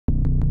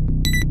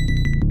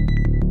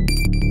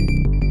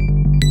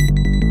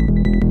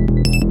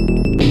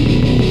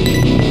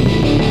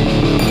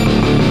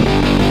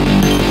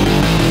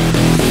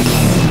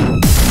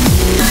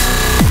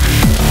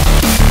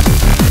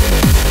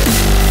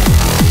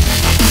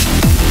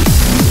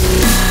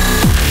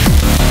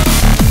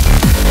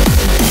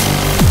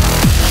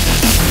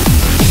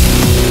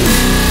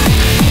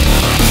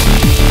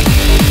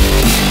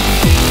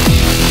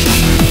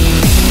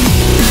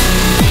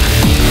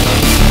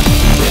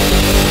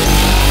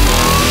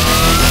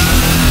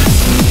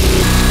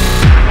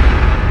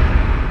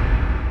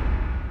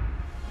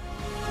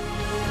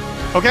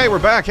Okay, we're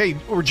back. Hey,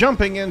 we're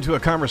jumping into a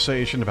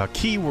conversation about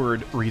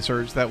keyword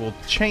research that will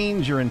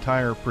change your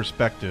entire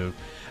perspective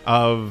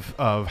of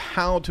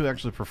how to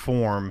actually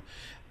perform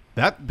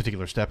that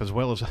particular step, as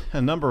well as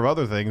a number of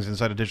other things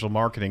inside of digital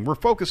marketing. We're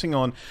focusing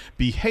on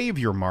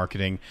behavior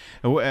marketing,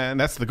 and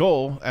that's the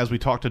goal as we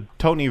talk to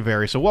Tony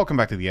Verre. So welcome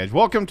back to The Edge.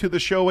 Welcome to the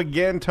show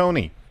again,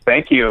 Tony.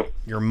 Thank you.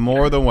 You're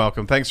more than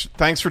welcome. Thanks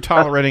for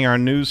tolerating our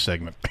news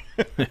segment.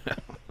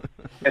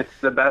 It's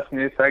the best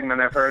news segment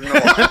I've heard in a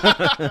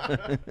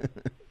while.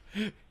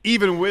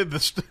 Even with the...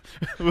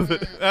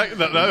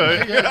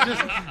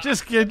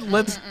 Just get,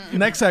 let's...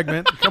 Next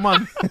segment. Come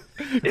on.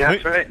 Yeah,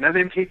 that's right.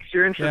 Nothing piques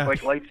your interest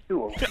like light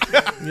stool.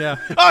 Yeah.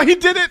 Oh, he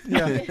did it!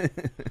 Yeah.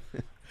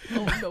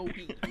 Oh, no.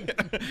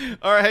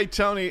 All right, hey,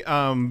 Tony,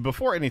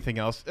 before anything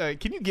else,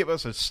 can you give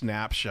us a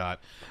snapshot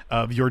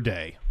of your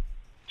day?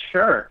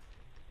 Sure.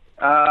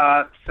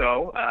 I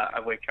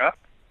wake up,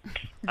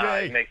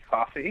 I Yay. make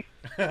coffee,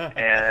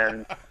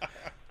 and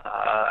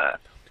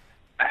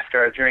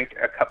after I drink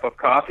a cup of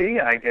coffee,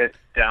 I get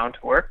down to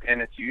work, and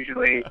it's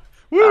usually,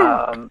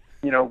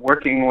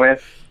 working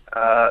with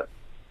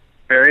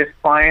various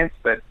clients,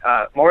 but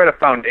more at a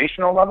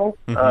foundational level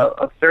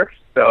of search.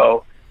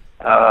 So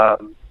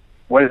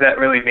what does that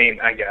really mean,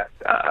 I guess?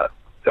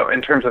 So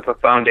in terms of a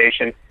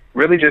foundation,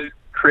 really just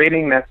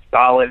creating that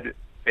solid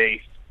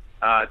base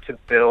to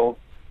build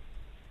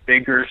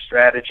bigger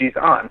strategies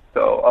on.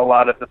 So a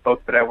lot of the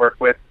folks that I work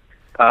with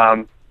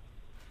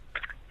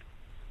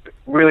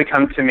really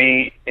come to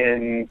me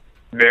in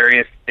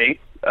various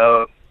states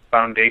of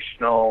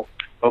foundational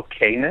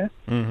okayness.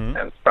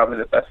 That's probably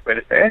the best way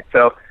to say it.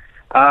 So,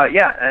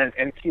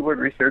 and keyword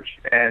research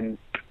and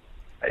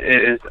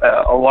is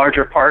a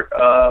larger part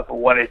of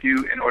what I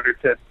do in order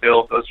to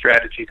build those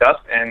strategies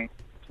up and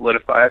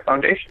solidify a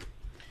foundation.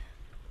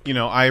 You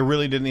know, I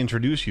really didn't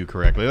introduce you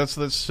correctly. Let's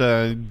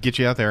get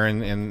you out there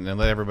and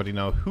let everybody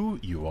know who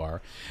you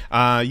are.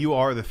 You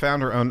are the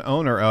founder and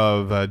owner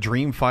of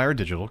Dreamfire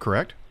Digital,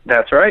 correct?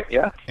 That's right,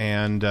 yeah.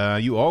 And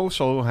you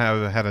also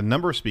have had a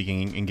number of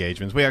speaking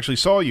engagements. We actually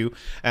saw you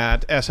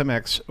at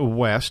SMX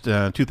West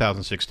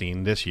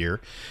 2016 this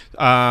year.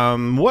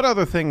 What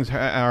other things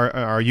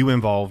are you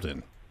involved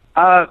in?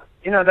 That's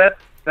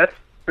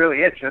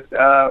really it. Just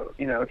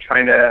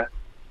trying to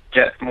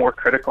get more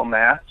critical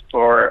mass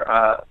for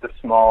the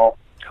small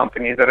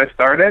companies that I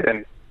started,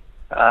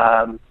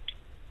 and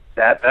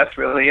that's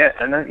really it.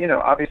 And then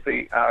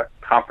obviously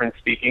conference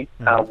speaking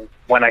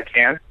when I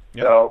can.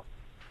 Yep. So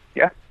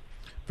yeah.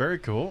 Very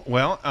cool.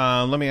 Well,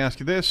 let me ask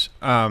you this.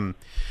 Where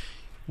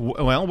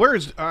is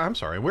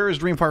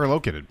Dreamfire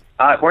located?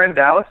 We're in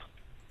Dallas.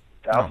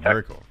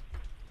 Very cool.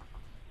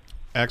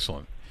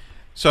 Excellent.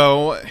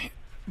 So,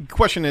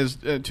 question is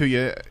to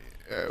you: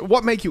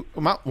 what made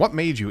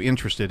you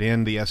interested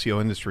in the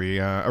SEO industry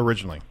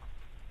originally?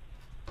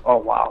 Oh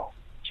wow,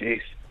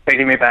 jeez,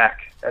 taking me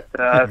back. That's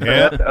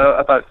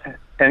about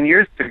 10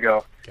 years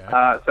ago. Okay.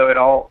 So it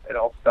all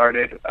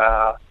started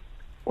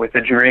with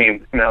a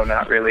dream. No,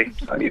 not really.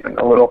 Not even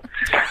a little.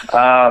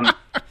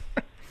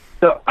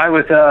 So I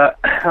was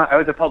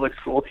a public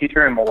school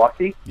teacher in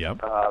Milwaukee.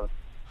 Yep.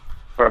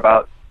 For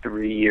about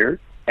 3 years,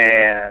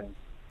 and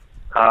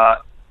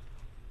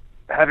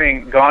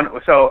having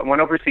I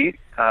went overseas.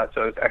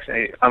 So it's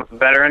actually, I'm a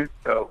veteran.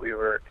 So we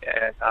were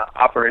in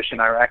Operation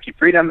Iraqi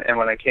Freedom, and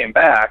when I came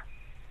back,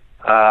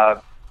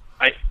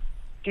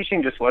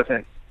 teaching just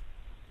wasn't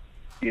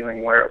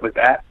feeling where it was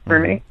at for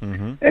me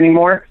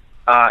anymore.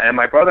 And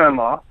my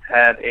brother-in-law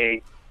had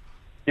a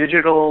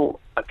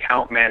digital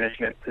account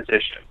management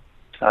position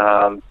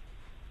for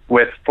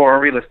a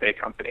real estate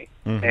company.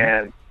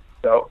 And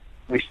so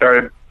we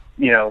started,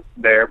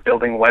 there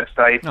building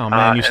websites. Oh,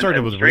 man, you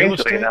started with real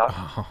estate?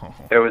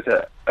 Enough, there was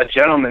a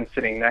gentleman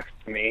sitting next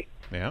to me,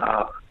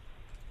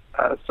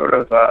 sort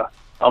of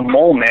a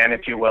mole man,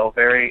 if you will,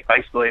 very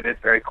isolated,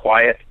 very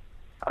quiet.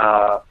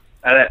 And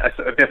I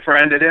sort of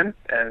befriended him,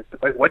 and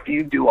it's like, what do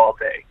you do all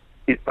day?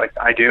 He's like,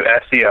 I do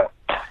SEO.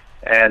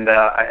 And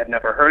I had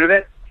never heard of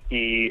it.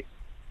 He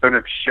sort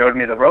of showed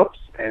me the ropes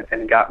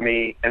and got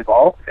me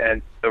involved,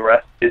 and the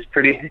rest is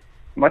pretty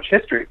much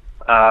history.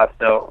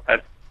 So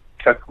I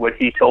took what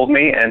he told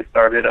me and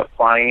started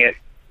applying it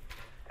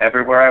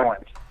everywhere I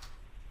went.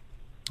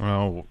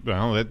 Oh,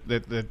 well,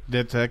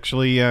 that's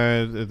actually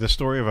the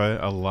story of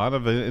a lot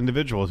of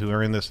individuals who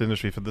are in this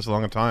industry for this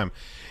long a time.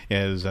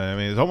 It's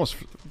almost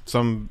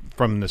some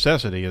from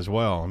necessity as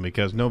well,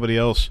 because nobody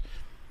was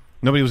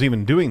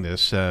even doing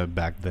this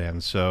back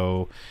then.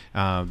 So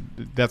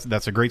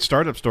that's a great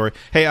startup story.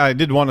 Hey, I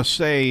did want to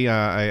say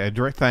a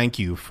direct thank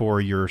you for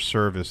your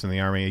service in the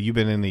Army. You've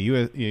been in the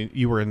U.S.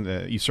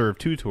 You served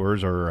 2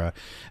 tours or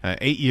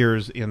 8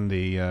 years in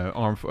the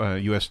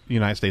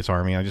United States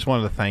Army. I just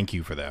wanted to thank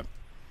you for that.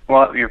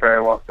 Well, you're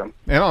very welcome.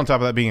 And on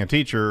top of that, being a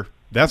teacher,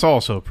 that's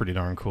also pretty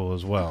darn cool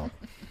as well.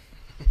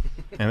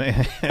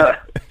 And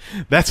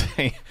that's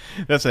a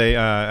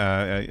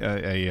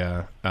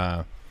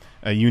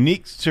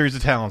unique series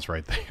of talents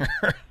right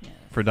there,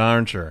 for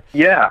darn sure.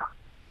 Yeah,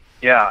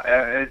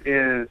 it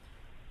is.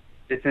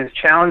 It's as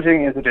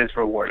challenging as it is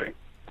rewarding.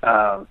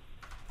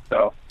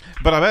 So,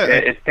 but I bet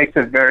it takes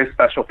a very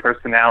special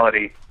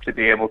personality to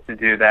be able to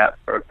do that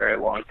for a very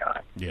long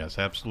time. Yes,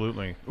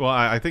 absolutely. Well,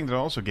 I think that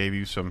also gave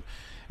you some,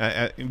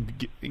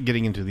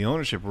 getting into the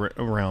ownership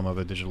realm of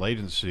a digital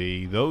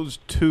agency. Those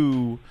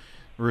two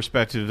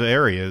respective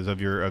areas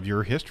of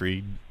your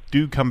history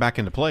do come back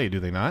into play,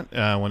 do they not?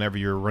 Whenever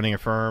you're running a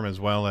firm, as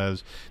well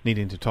as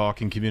needing to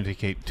talk and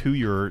communicate to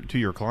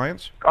your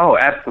clients. Oh,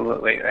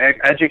 absolutely.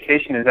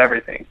 Education is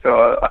everything.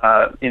 So,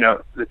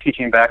 the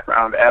teaching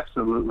background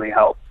absolutely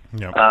helps.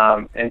 Yep.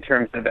 In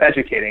terms of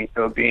educating.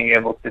 So being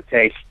able to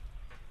take,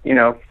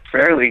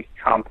 fairly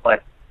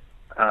complex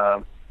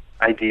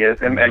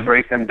ideas and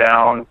break them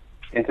down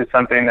into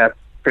something that's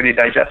pretty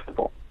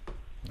digestible.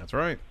 That's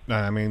right.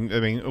 I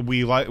mean,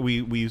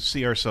 we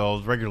see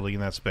ourselves regularly in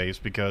that space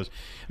because,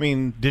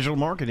 digital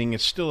marketing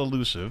is still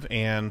elusive,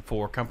 and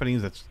for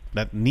companies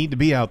that need to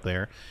be out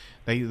there,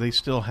 they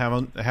still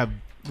have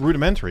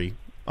rudimentary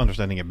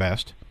understanding at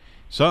best.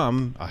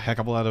 Some a heck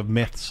of a lot of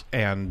myths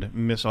and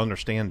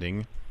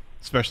misunderstanding,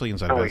 especially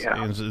inside of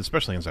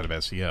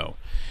SEO.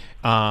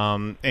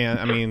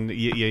 And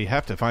you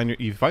have to find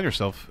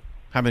yourself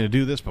having to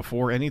do this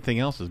before anything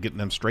else is getting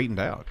them straightened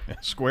out,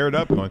 squared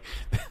up, going,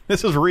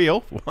 this is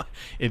real.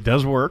 It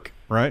does work,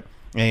 right?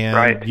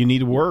 And you need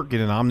to work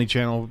in an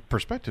omni-channel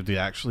perspective to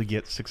actually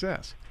get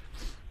success.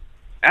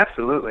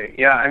 Absolutely.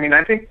 Yeah,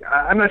 I think,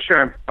 I'm not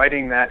sure I'm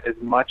fighting that as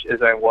much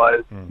as I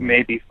was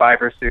maybe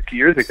 5 or 6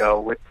 years ago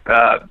with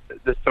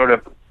this sort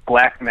of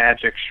black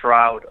magic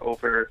shroud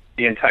over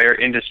the entire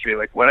industry.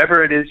 Like,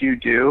 whatever it is you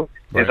do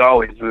is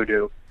always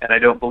voodoo, and I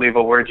don't believe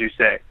a word you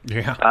say.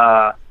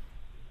 Yeah.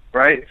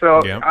 Right?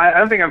 So I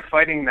don't think I'm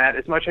fighting that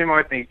as much anymore.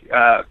 I think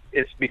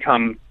it's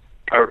become,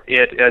 or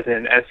it as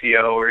in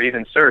SEO or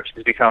even search,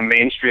 has become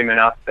mainstream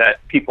enough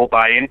that people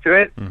buy into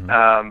it.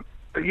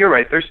 But you're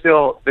right. There's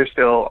still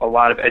a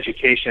lot of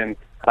education.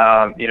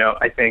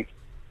 I think,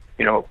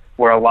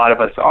 where a lot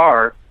of us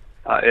are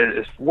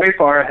is way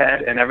far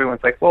ahead, and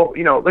everyone's like, well,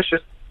 let's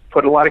just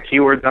put a lot of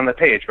keywords on the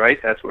page, right?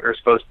 That's what we're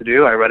supposed to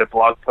do. I read a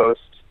blog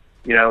post,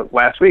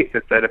 last week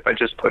that said if I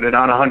just put it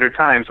on 100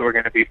 times, we're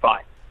going to be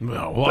fine.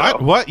 No,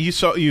 what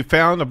you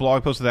found a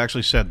blog post that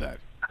actually said that?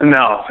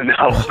 No.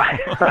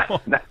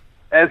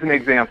 As an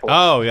example.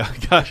 Oh yeah,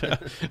 gosh,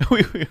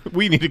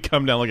 we need to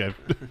come down like a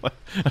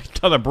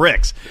ton of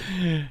bricks.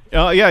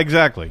 Yeah,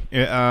 exactly.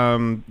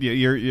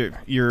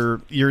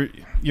 You're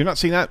not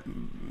seeing that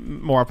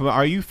more often.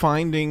 Are you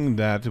finding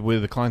that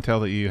with the clientele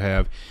that you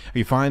have? Are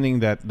you finding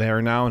that they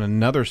are now in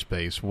another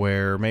space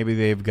where maybe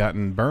they've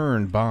gotten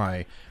burned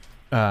by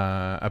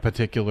a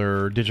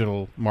particular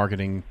digital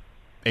marketing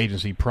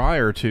agency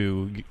prior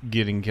to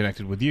getting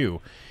connected with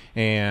you,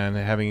 and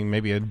having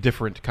maybe a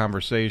different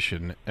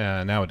conversation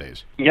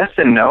nowadays? Yes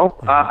and no.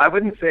 I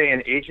wouldn't say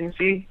an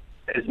agency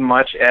as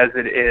much as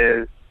it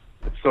is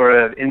sort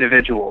of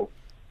individuals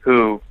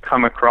who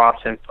come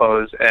across and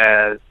pose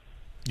as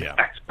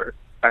experts,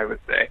 I would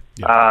say.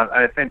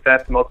 I think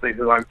that's mostly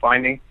who I'm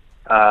finding.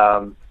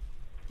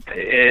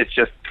 It's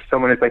just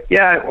someone who's like,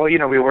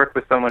 we worked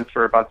with someone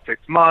for about 6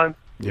 months.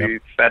 We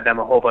fed them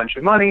a whole bunch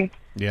of money.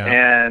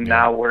 And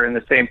now we're in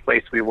the same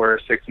place we were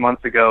 6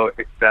 months ago,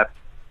 except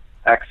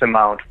X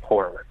amount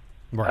poorer.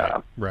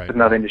 Right. There's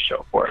nothing to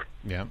show for it.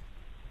 Yeah,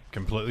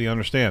 completely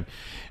understand.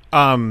 We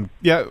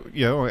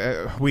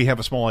have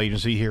a small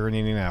agency here in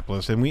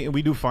Indianapolis, and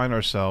we do find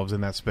ourselves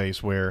in that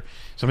space where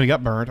somebody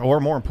got burnt, or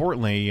more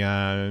importantly,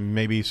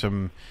 maybe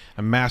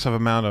a massive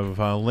amount of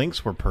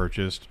links were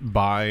purchased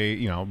by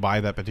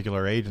that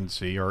particular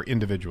agency or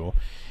individual,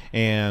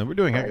 and we're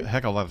doing a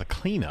heck of a lot of the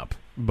cleanup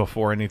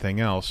before anything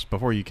else,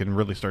 before you can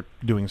really start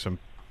doing some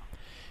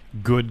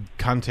good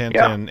content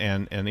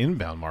and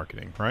inbound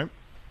marketing, right?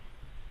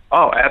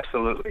 Oh,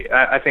 absolutely.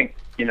 I think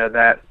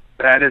that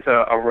is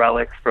a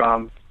relic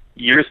from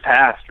years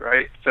past,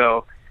 right?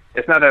 So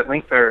it's not that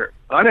links are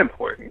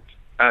unimportant,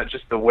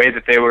 just the way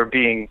that they were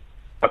being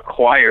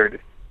acquired,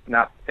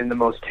 not in the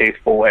most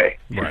tasteful way.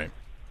 Right.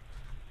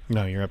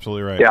 No, you're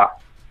absolutely right. Yeah.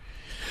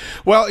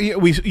 Well,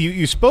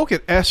 you spoke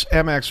at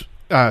SMX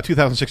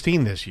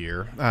 2016 this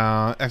year,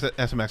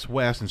 SMX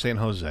West in San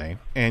Jose,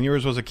 and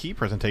yours was a key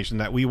presentation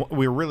that we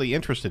were really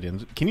interested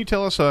in. Can you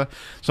tell us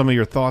some of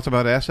your thoughts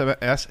about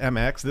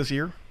SMX this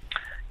year?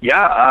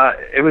 Yeah,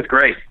 it was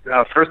great.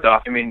 First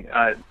off,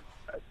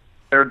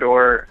 Third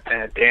Door,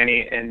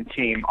 Danny and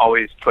team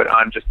always put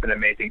on just an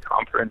amazing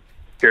conference,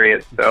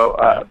 period.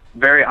 So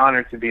very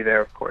honored to be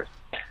there, of course.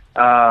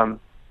 I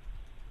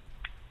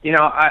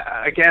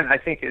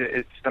think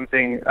it's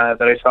something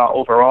that I saw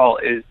overall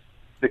is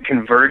the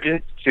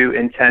convergence to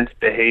intent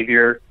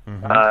behavior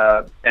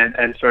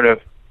and sort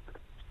of,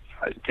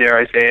 dare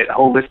I say it,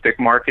 holistic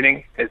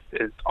marketing, as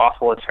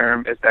awful a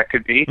term as that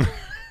could be.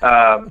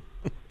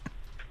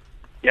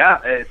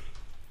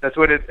 That's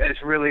what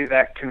it's really,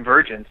 that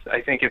convergence. I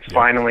think it's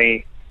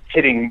finally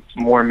hitting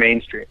more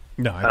mainstream.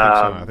 No, I think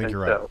so. I think you're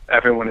right. So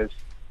everyone is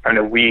trying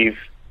to weave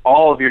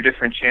all of your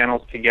different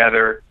channels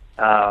together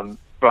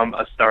from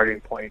a starting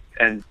point,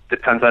 and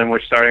depends on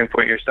which starting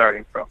point you're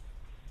starting from.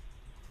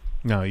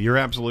 No, you're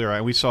absolutely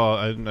right. We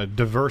saw a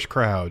diverse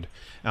crowd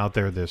out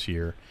there this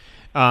year.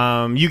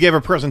 You gave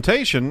a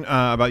presentation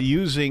about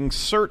using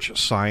search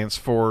science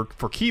for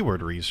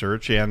keyword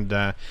research, and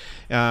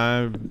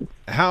how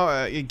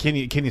can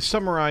you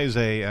summarize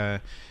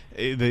the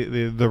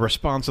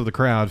response of the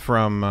crowd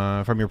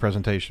from your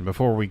presentation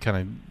before we kind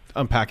of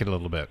unpack it a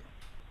little bit?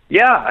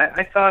 Yeah,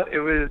 I thought it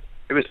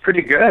was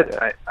pretty good.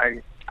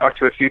 I talked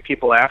to a few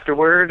people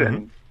afterward,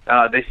 and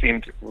they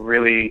seemed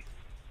really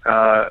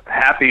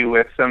happy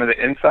with some of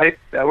the insights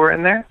that were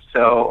in there.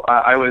 So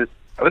I was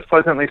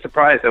pleasantly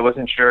surprised. I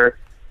wasn't sure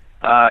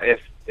if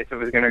it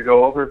was going to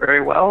go over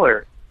very well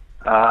or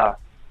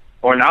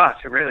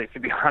not. Really, to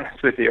be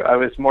honest with you, I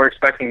was more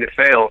expecting to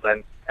fail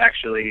than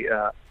actually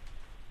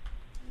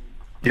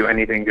do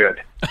anything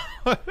good.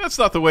 That's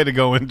not the way to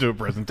go into a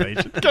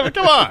presentation.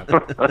 Come on.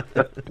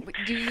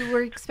 You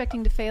were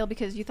expecting to fail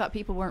because you thought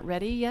people weren't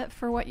ready yet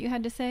for what you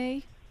had to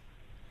say?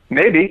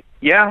 Maybe,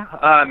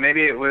 yeah.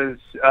 Maybe it was,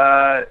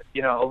 a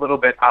little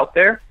bit out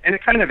there, and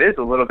it kind of is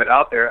a little bit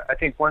out there. I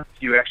think once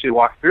you actually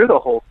walk through the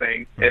whole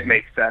thing, it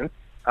makes sense.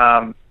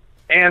 And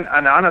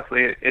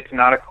honestly, it's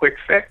not a quick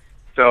fix.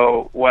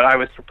 So what I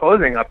was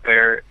proposing up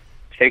there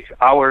takes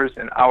hours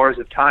and hours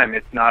of time.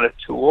 It's not a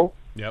tool.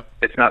 Yep.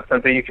 It's not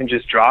something you can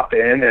just drop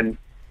in and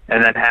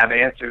then have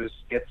answers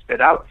get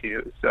spit out to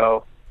you.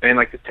 So,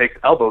 this takes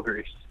elbow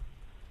grease.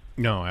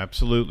 No,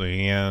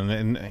 absolutely, and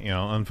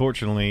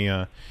unfortunately,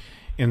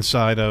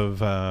 inside of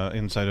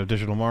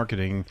digital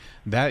marketing,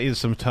 that is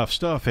some tough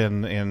stuff,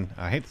 and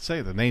I hate to say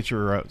it,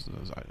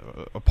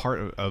 a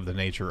part of the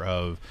nature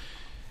of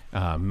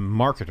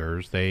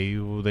marketers, they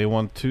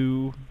want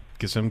to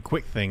get some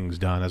quick things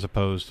done as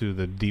opposed to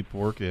the deep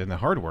work and the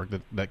hard work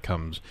that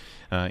comes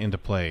into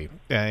play.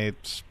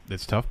 It's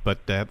tough, but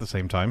at the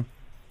same time,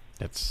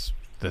 that's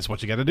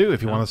what you got to do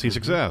if you want to see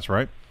success,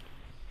 right?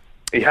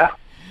 Yeah,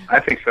 I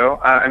think so.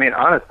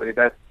 Honestly,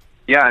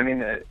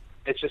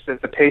 it's just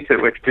at the pace at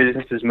which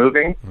business is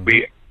moving.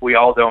 We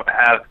all don't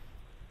have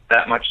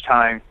that much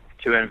time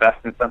to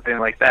invest in something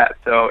like that.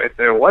 So if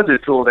there was a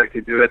tool that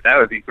could do it, that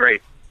would be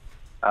great.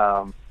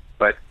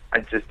 But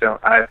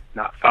I've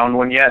not found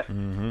one yet.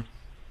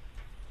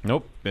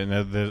 Nope, and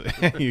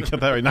you got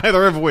that right.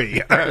 Neither have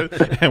we,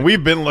 and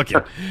we've been looking.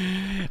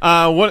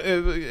 What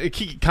a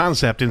key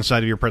concept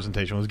inside of your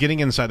presentation was getting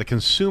inside the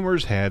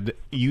consumer's head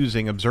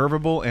using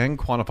observable and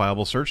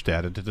quantifiable search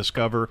data to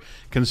discover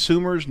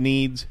consumers'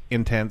 needs,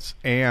 intents,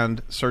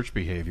 and search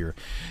behavior.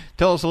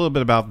 Tell us a little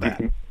bit about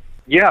that.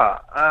 Yeah,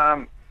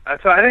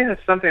 so I think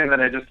it's something that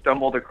I just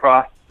stumbled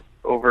across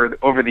over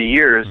the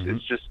years.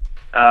 It's just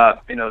as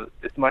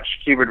much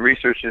keyword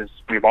research as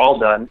we've all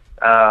done.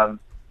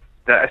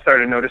 That I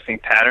started noticing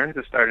patterns.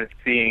 I started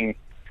seeing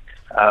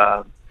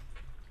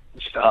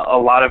just a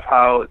lot of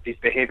how these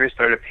behaviors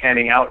started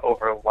panning out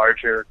over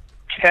larger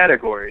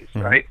categories,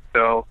 right?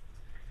 So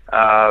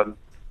I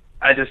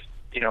just,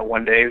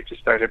 one day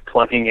just started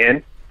plugging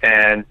in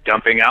and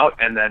dumping out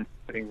and then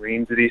putting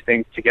reams of these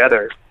things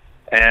together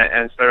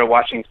and started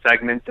watching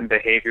segments and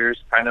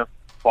behaviors kind of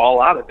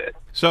fall out of it.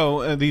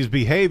 So these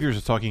behaviors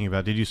you're talking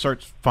about, did you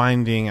start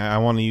finding, I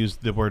want to use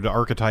the word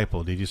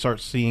archetypal, did you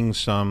start seeing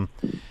some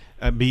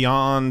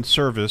beyond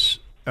service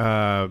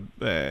terms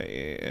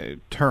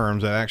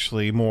that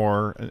actually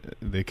more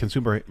the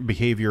consumer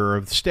behavior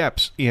of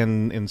steps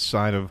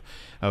inside of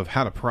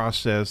how to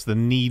process the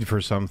need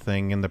for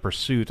something and the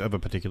pursuit of a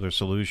particular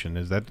solution?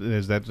 Is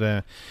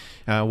that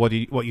what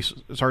you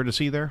started to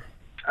see there?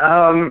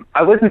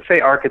 I wouldn't say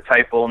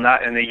archetypal,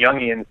 not in the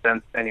Jungian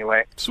sense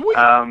anyway. Sweet.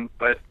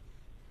 But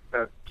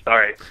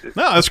sorry.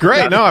 No, that's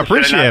great. No, I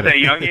appreciate it.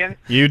 Say Jungian?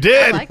 You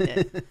did. I liked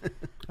it.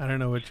 I don't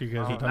know what you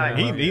guys are talking nice.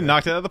 about. He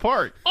knocked it out of the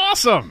park.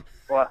 Awesome.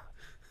 Well,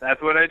 that's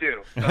what I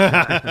do.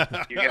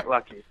 So you get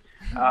lucky.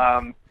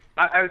 I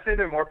would say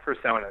they're more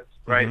personas,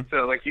 right?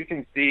 So you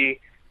can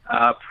see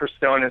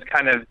personas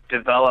kind of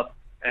develop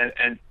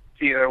and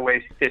see their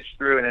way stitched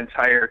through an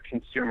entire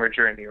consumer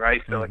journey,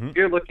 right? So if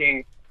you're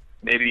looking,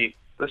 maybe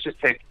let's just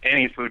take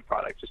any food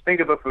product. Just think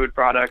of a food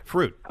product.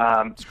 Fruit.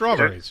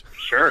 Strawberries.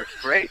 Sure.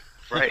 Great.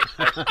 Right.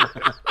 That's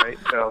perfect, right.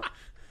 So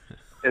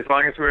as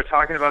long as we're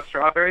talking about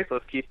strawberries,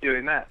 let's keep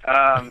doing that.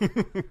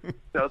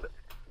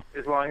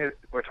 As long as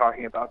we're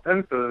talking about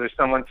them, so there's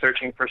someone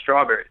searching for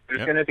strawberries.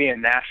 There's going to be a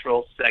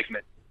natural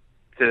segment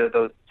to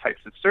those types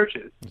of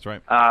searches. That's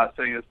right.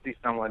 So you'll see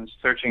someone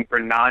searching for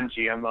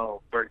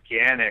non-GMO,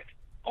 organic,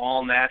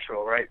 all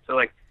natural, right? So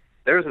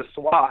there's a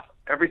swath,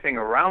 everything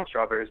around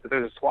strawberries, but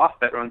there's a swath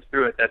that runs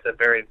through it that's a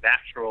very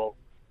natural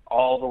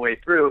all the way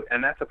through,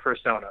 and that's a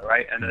persona,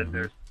 right? And then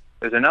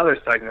there's another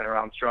segment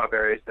around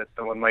strawberries that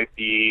someone might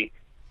be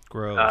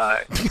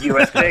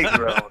USA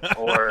grown,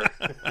 or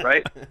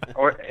right,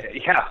 or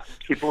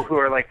people who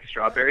are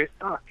strawberries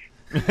suck.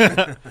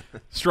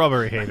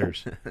 Strawberry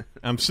haters.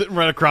 I'm sitting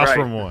right across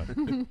from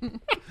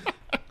one.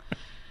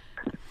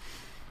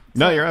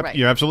 No, you're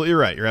absolutely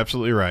right. You're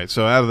absolutely right.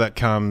 So out of that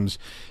comes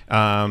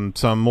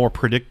some more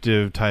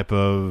predictive type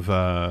of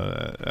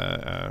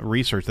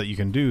research that you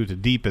can do to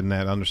deepen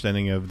that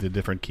understanding of the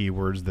different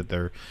keywords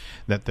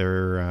that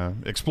they're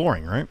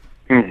exploring, right?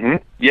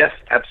 Yes,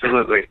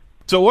 absolutely.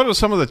 So what are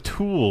some of the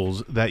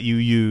tools that you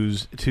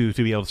use to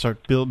be able to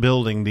start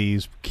building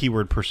these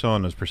keyword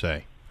personas, per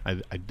se?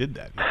 I did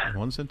that in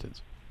one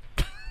sentence.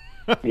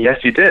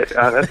 Yes, you did.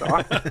 That's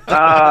awesome.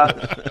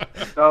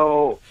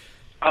 So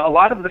a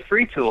lot of the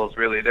free tools,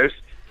 really.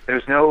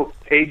 There's no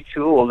paid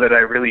tool that I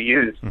really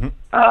use.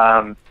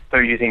 So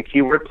using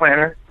Keyword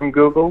Planner from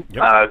Google,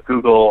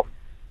 Google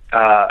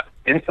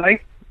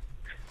Insight.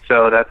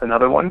 So that's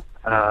another one.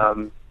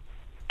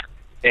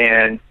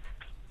 And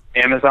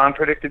Amazon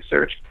Predictive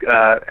Search,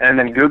 and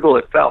then Google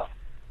itself,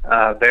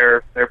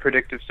 their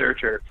predictive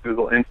search or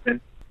Google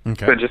Instant.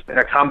 Okay. So just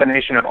a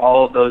combination of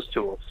all of those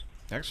tools.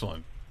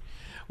 Excellent.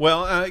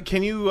 Well,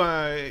 can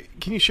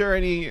you share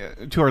any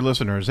to our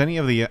listeners any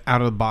of the out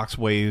of the box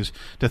ways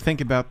to think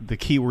about the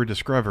keyword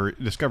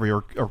discovery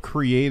or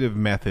creative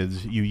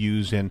methods you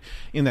use in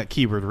that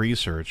keyword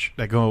research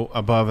that go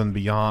above and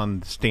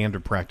beyond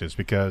standard practice?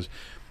 Because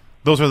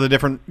those are the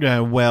different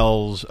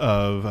wells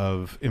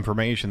of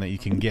information that you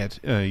can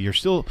get. You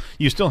still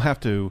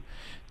have to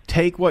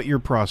take what you're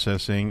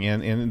processing,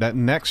 and that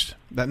next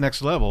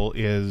level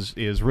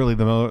is really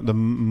the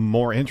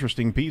more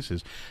interesting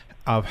pieces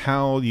of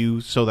how you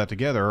sew that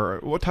together. Or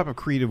what type of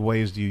creative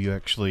ways do you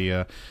actually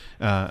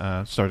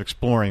start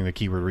exploring the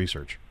keyword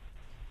research?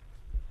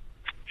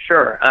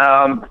 Sure.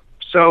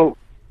 So,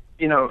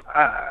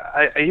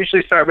 I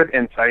usually start with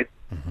insights.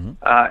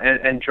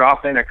 And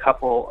drop in a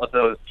couple of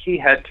those key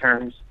head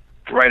terms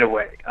right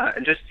away,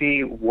 and just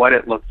see what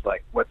it looks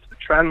like. What's the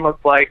trend look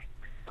like?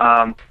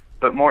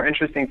 But more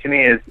interesting to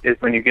me is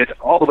when you get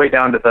all the way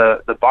down to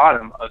the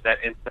bottom of that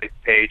insights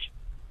page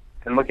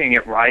and looking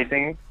at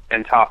rising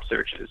and top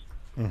searches.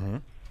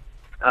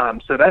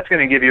 So that's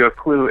going to give you a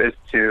clue as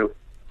to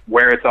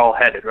where it's all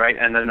headed, right?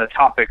 And then the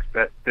topics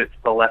that's to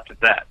the left of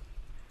that.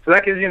 So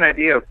that gives you an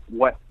idea of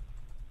what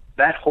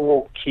that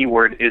whole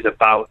keyword is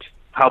about,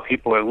 how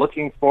people are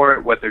looking for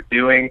it, what they're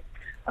doing,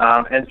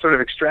 and sort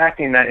of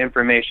extracting that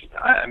information.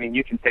 I mean,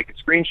 you can take a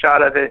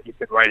screenshot of it, you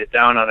could write it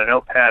down on a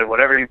notepad,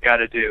 whatever you've got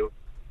to do,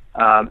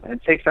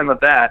 and take some of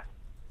that,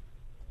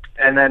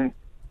 and then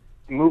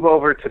move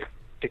over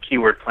to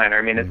Keyword Planner.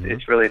 I mean,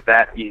 it's really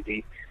that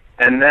easy.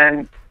 And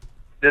then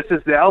this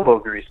is the elbow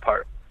grease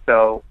part.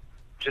 So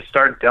just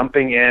start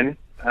dumping in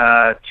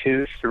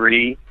 2,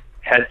 3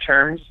 head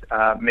terms,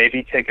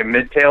 maybe take a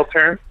mid-tail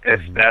term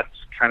if that's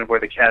kind of where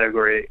the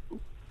category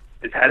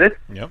is headed.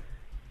 Yep.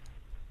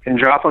 And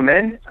drop them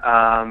in,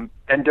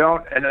 and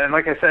don't. And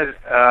like I said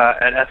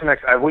at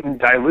SMX, I wouldn't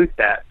dilute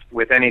that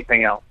with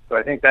anything else. So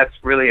I think that's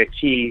really a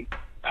key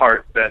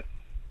part that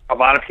a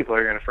lot of people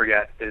are going to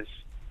forget is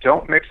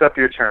don't mix up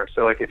your terms.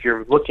 So like if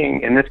you're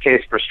looking in this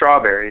case for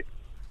strawberries,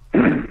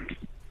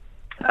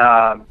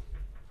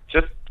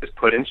 just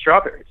put in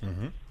strawberries.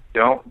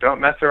 Don't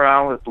mess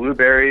around with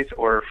blueberries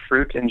or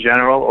fruit in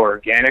general or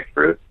organic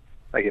fruit.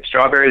 Like if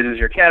strawberries is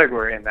your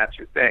category and that's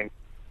your thing,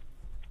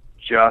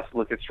 just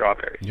look at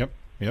strawberries. Yep.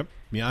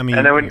 Yeah, I mean,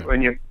 and then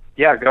when you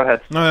go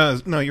ahead.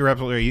 No, you're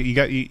absolutely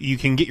right. You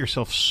can get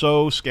yourself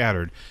so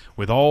scattered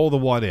with all the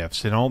what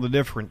ifs and all the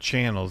different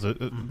channels,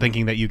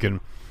 thinking that you can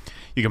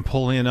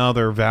pull in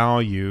other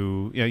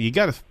value. You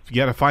got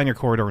to find your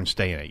corridor and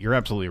stay in it. You're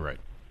absolutely right.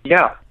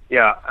 Yeah.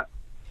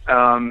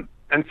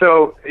 And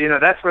so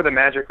that's where the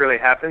magic really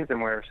happens,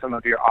 and where some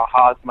of your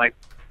ahas might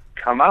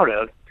come out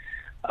of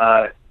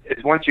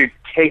is once you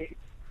take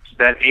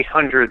that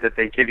 800 that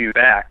they give you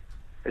back.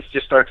 Is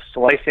just start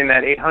slicing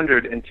that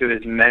 800 into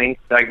as many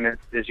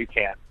segments as you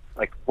can.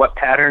 Like, what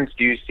patterns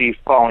do you see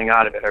falling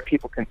out of it? Are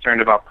people concerned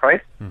about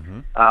price?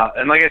 And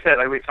like I said,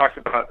 like we talked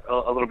about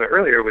a little bit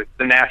earlier with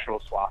the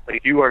natural swap,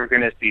 like you are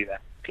going to see that.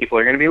 People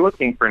are going to be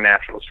looking for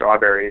natural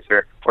strawberries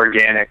or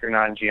organic or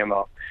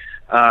non-GMO.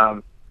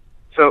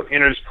 So,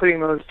 just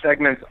putting those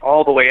segments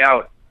all the way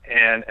out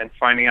and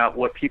finding out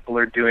what people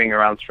are doing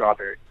around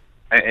strawberries.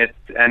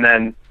 And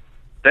then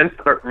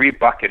start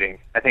rebucketing.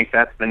 I think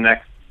that's the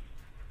next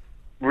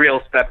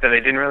real step that I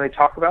didn't really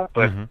talk about,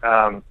 but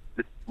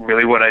it's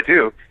really what I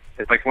do.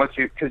 It's like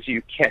because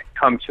you can't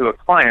come to a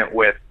client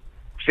with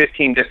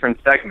 15 different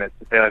segments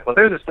and say like, well,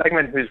 there's a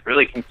segment who's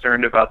really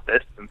concerned about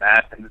this and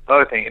that and this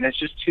other thing, and it's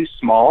just too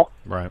small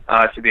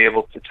to be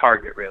able to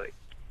target really.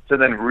 So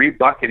then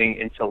rebucketing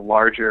into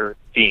larger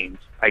themes,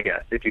 I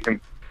guess, if you can,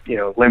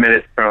 limit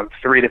it from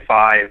 3 to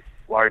 5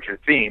 larger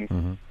themes,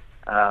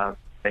 then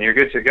you're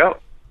good to go.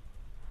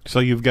 So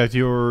you've got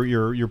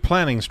your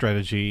planning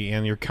strategy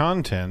and your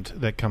content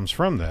that comes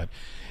from that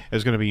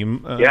is going to be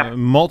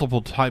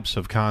multiple types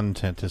of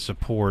content to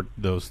support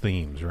those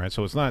themes, right?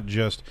 So it's not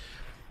just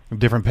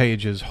different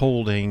pages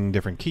holding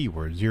different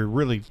keywords. You're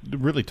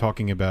really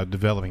talking about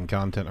developing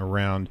content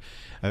around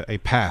a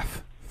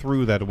path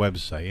through that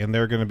website, and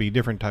there are going to be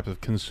different types of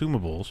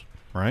consumables,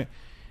 right?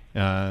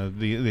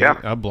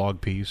 A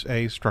blog piece,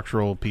 a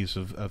structural piece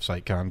of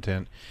site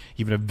content,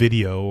 even a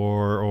video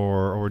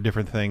or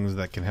different things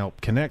that can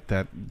help connect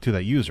that to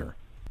that user.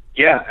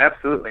 Yeah,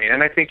 absolutely.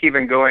 And I think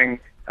even going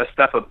a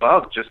step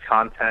above just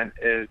content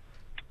is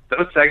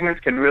those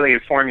segments can really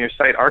inform your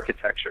site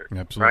architecture.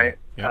 Absolutely.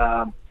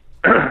 Right?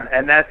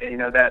 and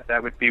that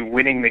would be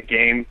winning the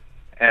game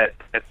at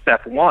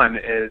step one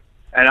is,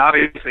 and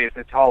obviously it's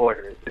a tall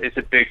order. It's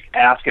a big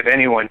ask of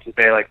anyone to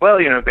say like, well,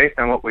 based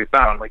on what we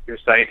found, like your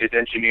site is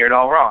engineered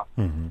all wrong,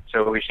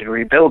 so we should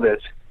rebuild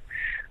it.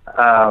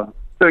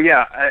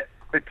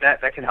 But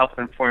that can help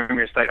inform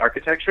your site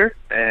architecture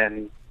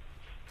and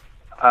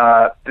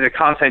the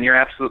content. You're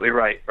absolutely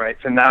right.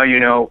 So now you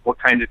know what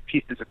kind of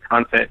pieces of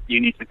content you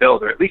need to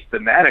build, or at least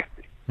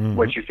thematically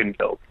what you can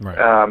build.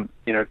 Right.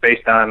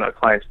 Based on a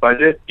client's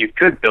budget, you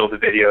could build a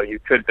video, you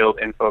could build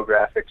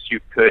infographics, you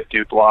could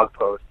do blog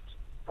posts,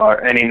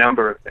 or any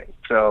number of things.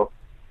 So,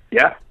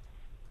 yeah.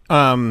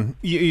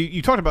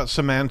 You talked about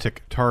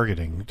semantic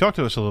targeting. Talk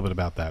to us a little bit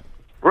about that.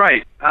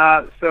 Right.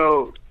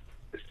 So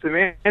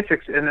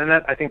semantics, and then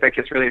I think that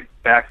gets really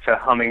back to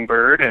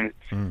Hummingbird and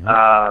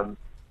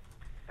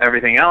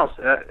everything else.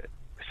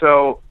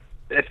 So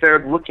if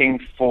they're looking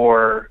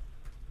for,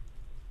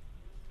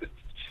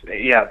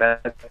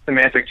 that's a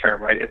semantic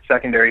term, right? It's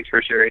secondary,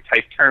 tertiary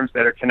type terms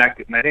that are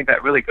connected. And I think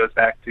that really goes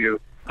back to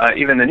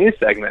even the news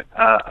segment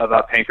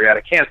about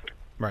pancreatic cancer.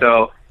 Right.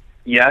 So,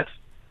 yes,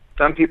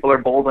 some people are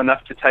bold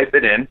enough to type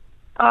it in,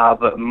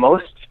 but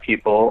most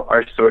people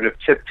are sort of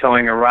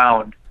tiptoeing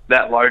around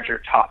that larger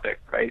topic,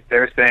 right?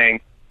 They're saying,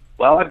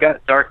 well, I've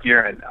got dark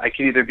urine. I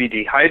could either be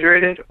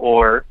dehydrated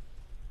or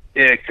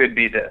it could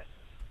be this.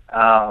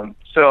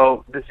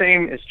 So the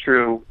same is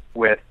true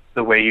with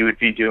the way you would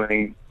be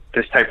doing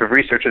this type of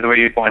research, or the way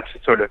you'd want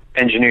to sort of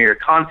engineer your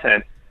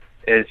content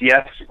is,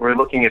 yes, we're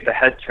looking at the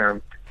head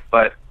term,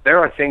 but there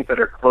are things that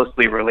are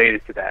closely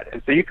related to that.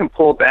 And so you can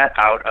pull that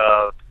out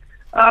of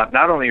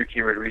not only your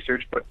keyword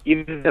research, but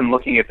even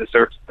looking at the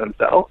search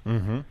themselves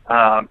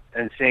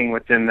and seeing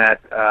what's in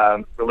that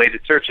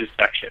related searches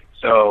section.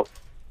 So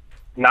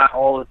it's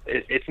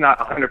not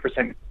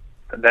 100%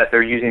 that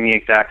they're using the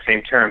exact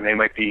same term. They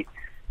might be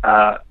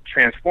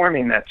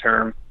transforming that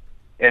term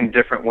in a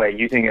different way,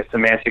 using a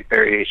semantic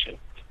variation.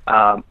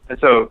 And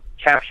so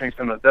capturing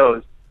some of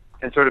those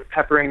and sort of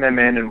peppering them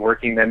in and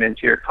working them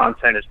into your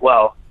content as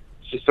well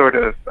to sort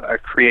of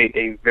create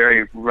a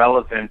very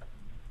relevant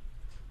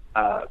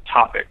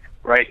topic,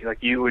 right?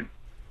 Like you would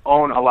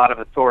own a lot of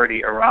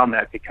authority around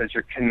that because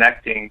you're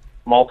connecting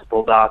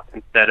multiple dots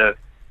instead of,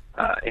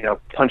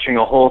 punching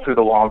a hole through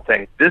the wall and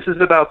saying, this is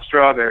about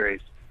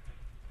strawberries,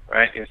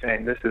 right? You're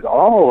saying this is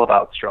all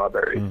about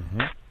strawberries.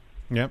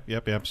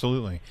 Yep,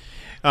 absolutely.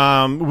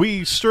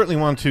 We certainly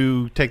want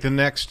to take the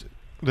next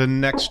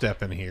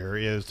step in here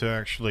is to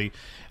actually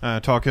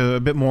talk a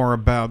bit more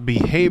about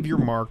behavior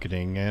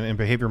marketing and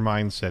behavior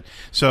mindset.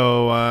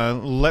 So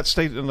let's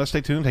stay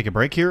tuned. Take a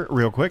break here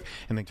real quick.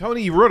 And then,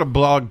 Tony, you wrote a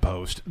blog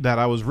post that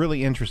I was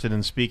really interested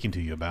in speaking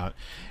to you about.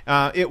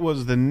 It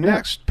was the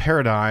next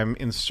paradigm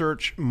in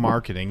search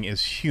marketing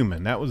is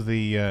human. That was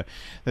the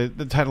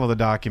title of the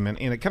document,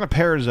 and it kind of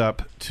pairs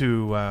up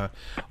to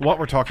what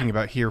we're talking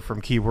about here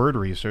from keyword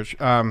research.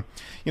 The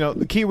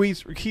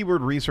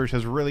keyword research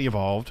has really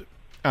evolved.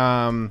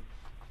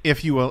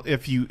 If you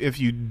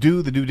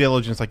do the due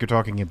diligence like you're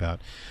talking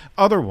about,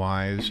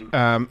 otherwise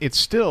it's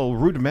still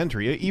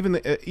rudimentary.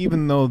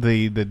 Even though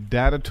the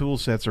data tool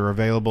sets are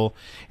available,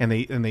 and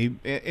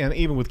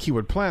even with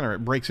Keyword Planner,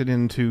 it breaks it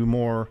into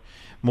more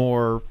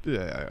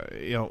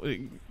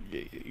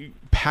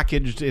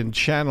packaged and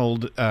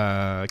channeled,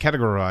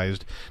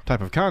 categorized type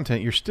of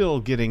content. You're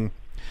still getting.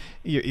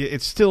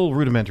 It's still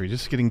rudimentary,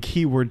 just getting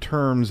keyword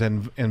terms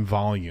and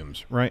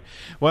volumes, right?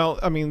 Well,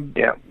 I mean,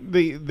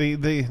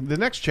 the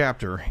next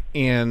chapter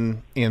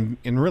in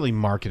really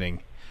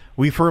marketing,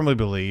 we firmly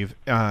believe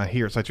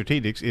here at Site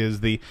Strategics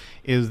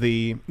is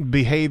the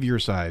behavior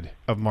side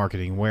of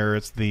marketing, where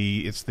it's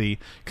the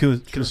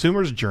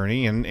consumer's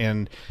journey,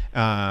 and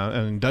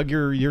Doug,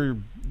 you're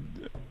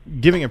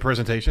giving a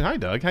presentation. Hi,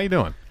 Doug, how you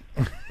doing?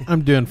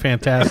 I'm doing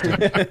fantastic.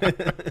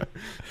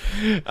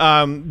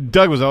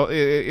 Doug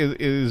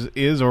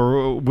is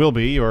or will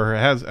be or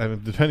has,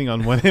 depending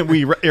on when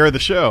we air the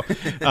show,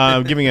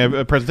 giving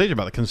a presentation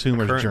about the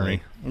consumer's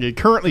journey. You're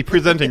currently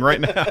presenting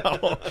right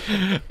now.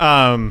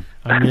 I'm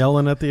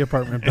yelling at the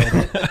apartment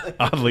building.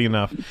 Oddly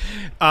enough,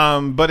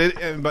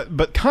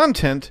 but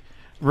content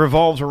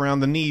revolves around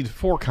the need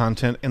for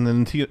content and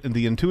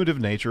the intuitive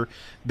nature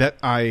that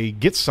I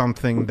get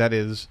something that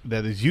is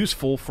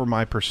useful for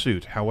my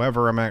pursuit,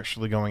 however I'm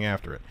actually going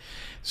after it.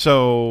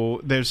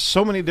 So there's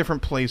so many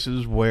different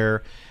places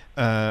where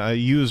a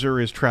user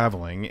is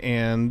traveling,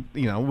 and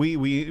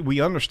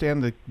we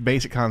understand the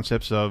basic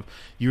concepts of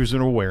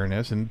user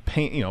awareness and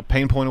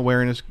pain point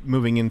awareness,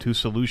 moving into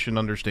solution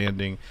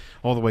understanding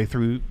all the way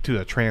through to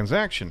a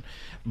transaction.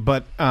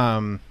 But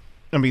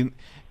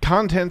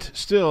content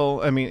still,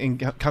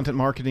 content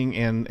marketing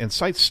and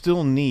sites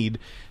still need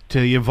to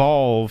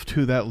evolve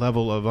to that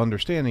level of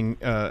understanding,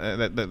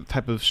 that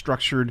type of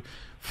structured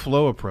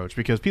flow approach,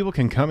 because people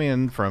can come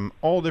in from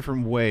all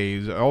different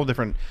ways, all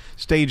different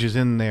stages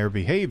in their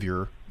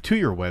behavior to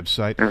your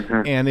website,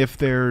 and if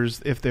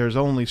there's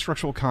only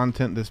structural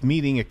content that's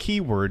meeting a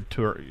keyword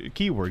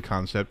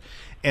concept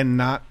and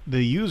not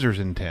the user's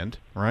intent,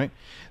 right?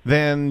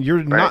 Then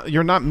you're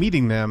not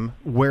meeting them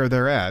where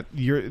they're at.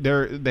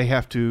 They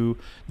have to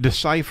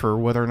decipher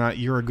whether or not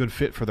you're a good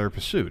fit for their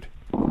pursuit.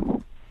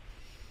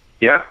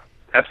 Yeah,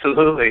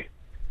 absolutely,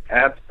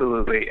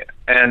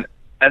 and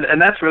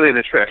that's really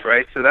the trick,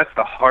 right? So that's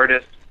the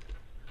hardest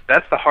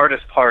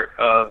part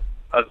of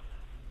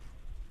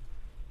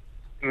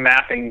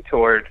mapping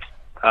toward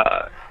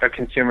a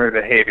consumer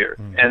behavior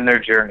and their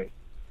journey,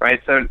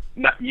 right? So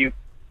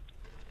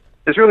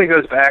this really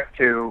goes back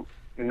to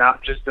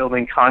not just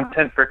building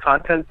content for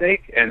content's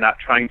sake and not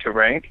trying to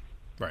rank,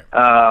 right?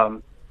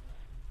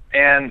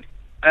 And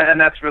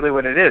that's really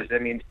what it is. I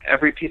mean,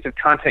 every piece of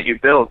content you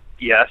build,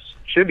 yes,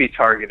 should be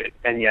targeted,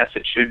 and yes,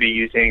 it should be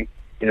using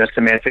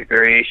semantic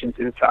variations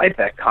inside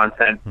that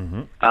content,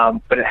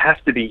 but it has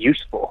to be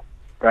useful,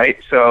 right?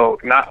 So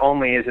not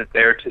only is it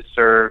there to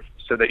serve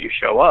so that you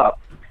show up,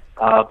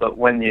 but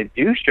when you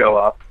do show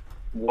up,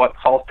 what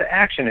calls to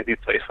action have you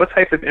placed? What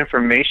type of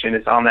information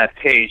is on that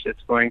page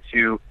that's going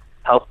to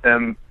help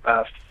them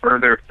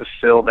further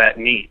fulfill that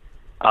need,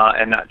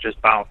 and not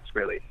just bounce,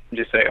 really.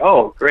 Just say,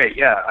 oh, great,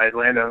 yeah, I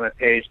landed on a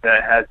page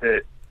that has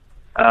it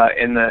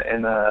in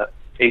the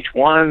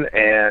H1,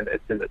 and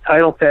it's in the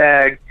title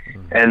tag,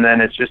 and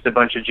then it's just a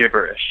bunch of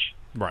gibberish.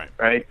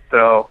 Right?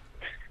 So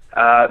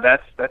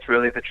that's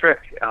really the trick.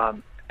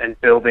 And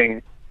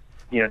building,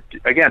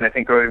 again, I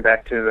think going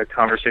back to the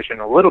conversation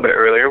a little bit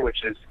earlier,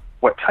 which is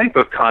what type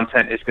of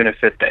content is going to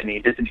fit that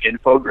need? Does an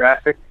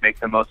infographic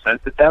make the most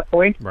sense at that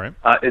point? Right.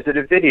 Is it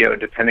a video,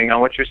 depending on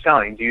what you're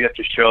selling? Do you have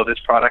to show this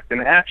product in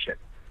action?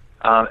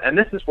 And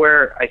this is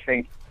where I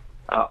think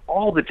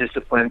all the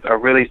disciplines are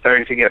really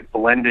starting to get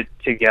blended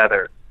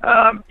together.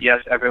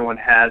 Yes, everyone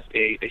has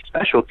a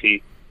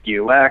specialty,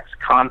 UX,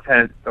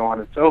 content, so on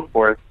and so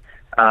forth,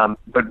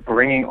 but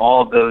bringing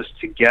all of those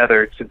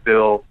together to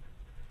build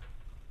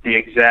the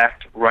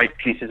exact right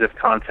pieces of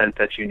content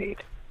that you need.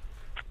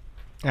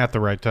 At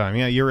the right time.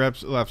 Yeah, you're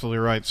absolutely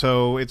right.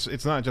 So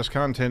it's not just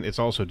content, it's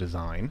also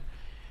design.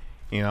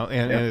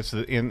 And it's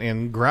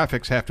and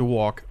graphics have to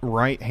walk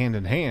right hand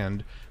in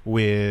hand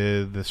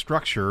with the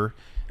structure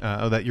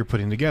that you're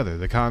putting together,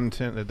 the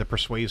content, the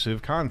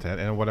persuasive content,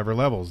 and whatever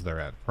levels they're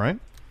at, right?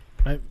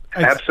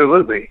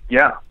 Absolutely,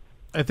 yeah.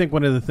 I think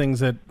one of the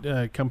things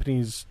that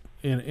companies,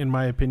 in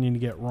my opinion,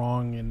 get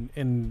wrong,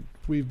 and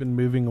we've been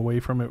moving away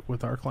from it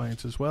with our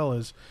clients as well,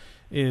 is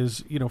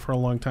for a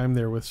long time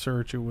there with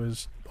search, it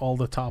was all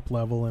the top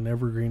level and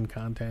evergreen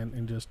content,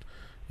 and just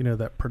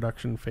that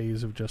production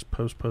phase of just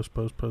post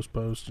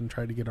and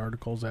try to get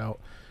articles out.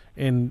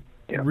 And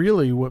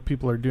really what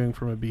people are doing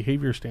from a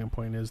behavior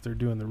standpoint is they're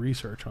doing the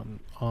research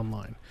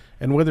online.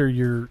 And whether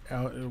you're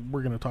out,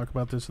 we're going to talk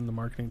about this in the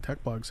marketing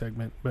tech blog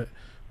segment, but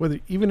whether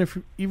even if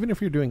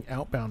you're doing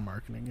outbound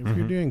marketing, if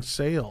you're doing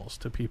sales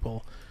to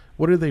people,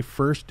 what are they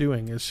first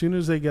doing? As soon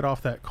as they get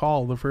off that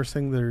call, the first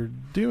thing they're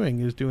doing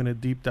is doing a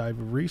deep dive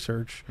of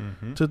research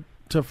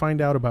to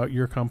find out about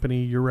your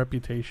company, your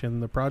reputation,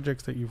 the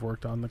projects that you've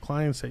worked on, the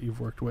clients that you've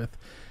worked with.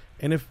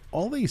 And if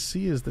all they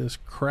see is this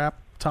crap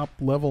top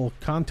level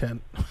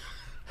content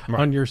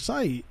on your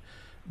site,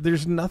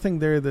 there's nothing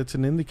there that's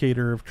an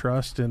indicator of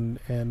trust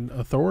and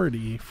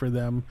authority for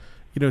them,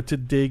 to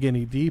dig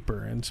any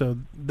deeper. And so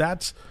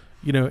that's,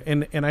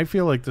 and I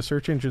feel like the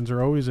search engines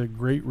are always a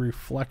great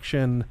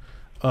reflection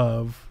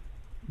of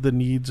the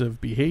needs of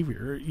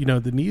behavior,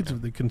 the needs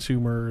of the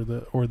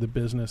consumer or the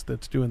business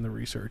that's doing the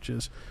research.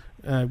 Is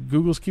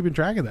Google's keeping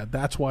track of that.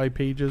 That's why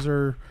pages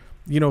are,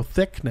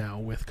 thick now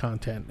with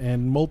content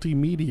and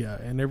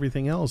multimedia and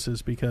everything else,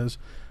 is because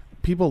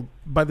people,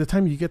 by the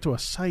time you get to a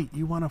site,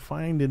 you want to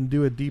find and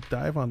do a deep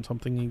dive on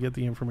something and get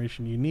the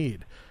information you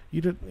need.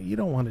 You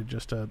don't want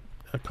just a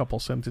couple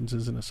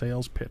sentences in a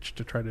sales pitch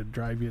to try to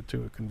drive you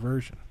to a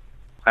conversion.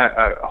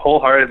 I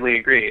wholeheartedly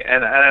agree,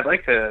 and I'd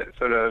like to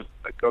sort of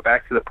go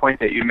back to the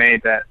point that you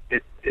made, that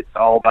it's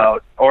all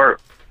about, or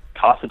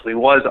possibly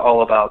was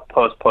all about,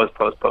 post.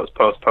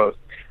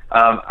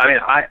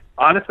 I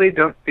honestly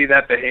don't see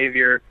that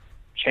behavior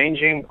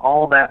changing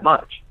all that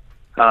much.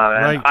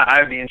 Right. And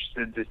I'd be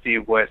interested to see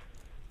what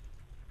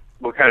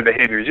kind of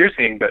behaviors you're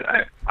seeing, but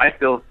I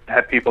still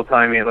have people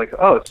telling me, like,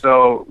 oh,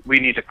 so we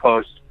need to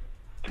post,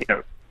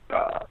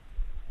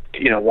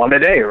 one a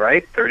day,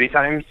 right? 30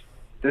 times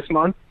this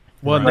month.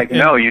 Well,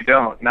 no, you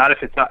don't. Not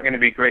if it's not going to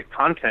be great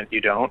content,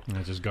 you don't.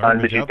 Just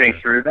did you think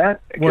through that?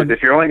 Because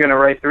if you're only going to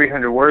write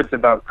 300 words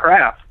about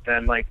craft,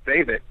 then,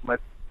 save it.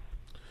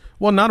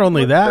 Well, not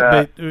only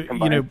that,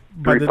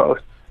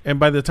 but,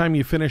 by the time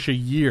you finish a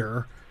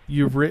year,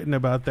 you've written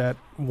about that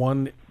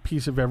one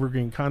piece of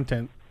evergreen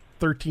content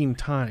 13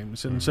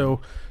 times. And so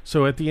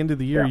at the end of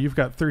the year, you've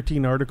got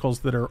 13 articles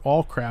that are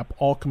all crap,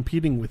 all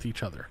competing with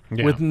each other,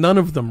 with none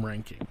of them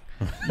ranking.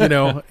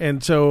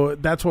 And so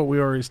that's what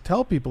we always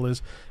tell people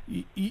is,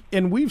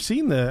 and we've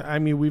seen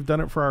we've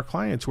done it for our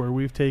clients where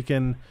we've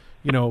taken,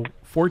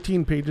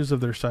 14 pages of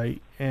their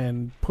site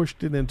and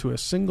pushed it into a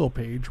single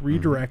page,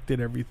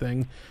 redirected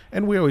everything,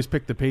 and we always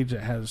pick the page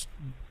that has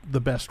the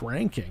best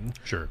ranking.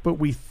 Sure. But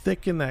we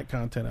thicken that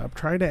content up,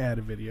 try to add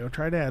a video,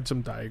 try to add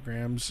some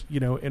diagrams,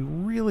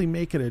 and really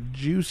make it a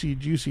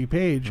juicy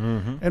page.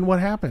 And what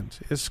happens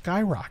is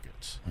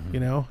skyrockets,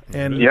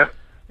 and Yeah.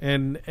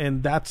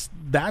 and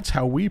that's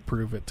how we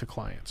prove it to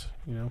clients,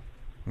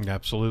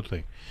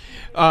 Absolutely.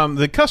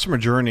 The customer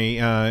journey,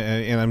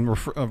 and I'm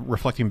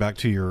reflecting back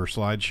to your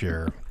slide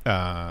share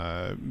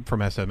from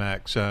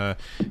SMX.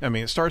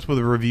 It starts with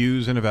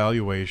reviews and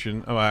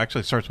evaluation. Actually,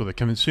 it starts with a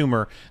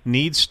consumer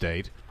needs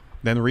state,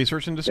 then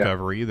research and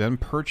discovery, then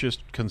purchase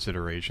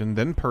consideration,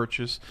 then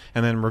purchase,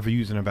 and then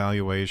reviews and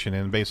evaluation.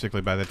 And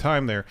basically, by the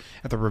time they're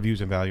at the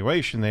reviews and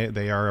evaluation,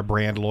 they are a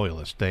brand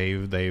loyalist.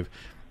 They've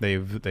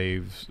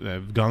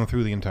gone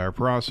through the entire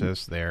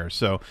process there.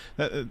 So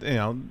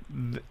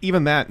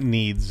even that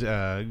needs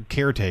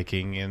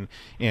caretaking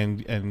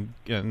and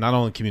not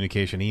only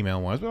communication email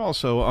wise, but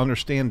also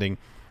understanding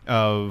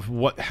of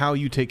how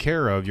you take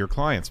care of your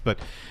clients. But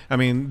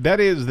that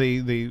is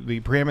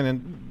the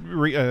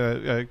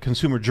preeminent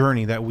consumer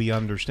journey that we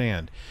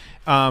understand.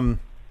 How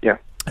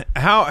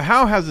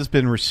has this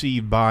been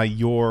received by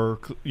your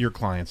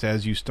clients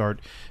as you start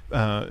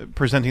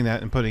presenting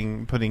that and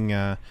putting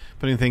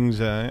things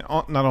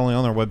not only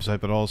on their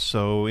website but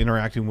also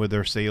interacting with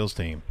their sales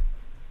team?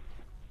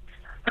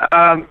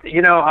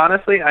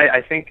 Honestly,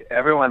 I think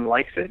everyone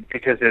likes it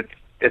because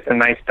it's a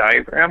nice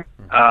diagram,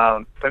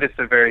 but it's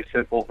a very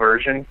simple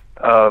version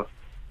of.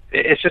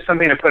 It's just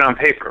something to put on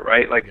paper,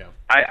 right?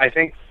 I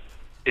think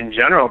in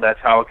general that's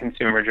how a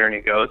consumer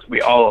journey goes.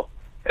 We all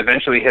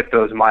eventually hit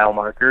those mile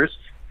markers.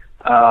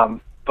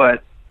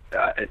 But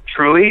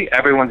truly,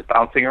 everyone's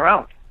bouncing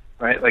around,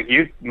 right? Like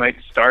you might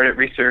start at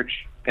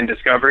research and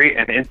discovery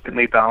and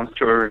instantly bounce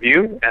to a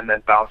review and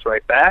then bounce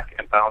right back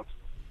and bounce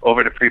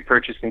over to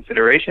pre-purchase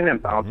consideration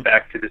and bounce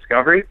back to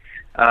discovery.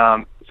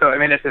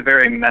 It's a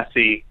very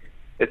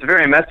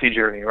messy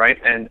journey, right?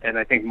 And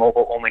I think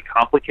mobile only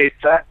complicates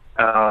that.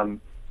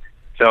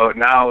 So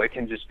now it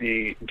can just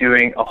be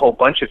doing a whole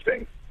bunch of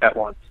things at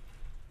once.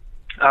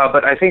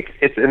 But I think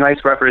it's a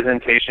nice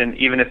representation,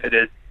 even if it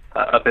is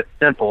a bit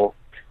simple,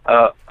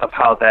 of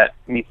how that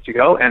needs to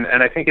go. And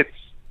I think it's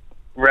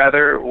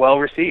rather well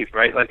received,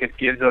 right? Like it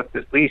gives us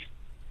at least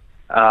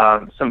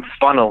some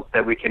funnels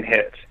that we can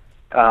hit.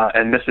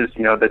 And this is,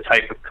 the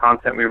type of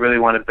content we really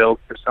want to build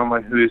for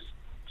someone who's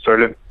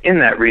sort of in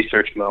that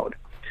research mode.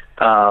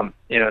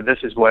 This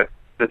is what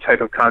the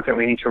type of content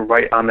we need to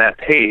write on that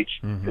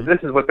page, because this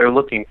is what they're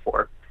looking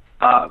for.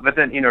 But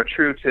then,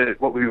 true to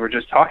what we were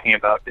just talking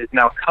about, is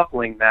now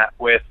coupling that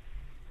with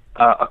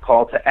a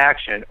call to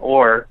action,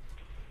 or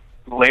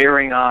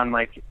layering on,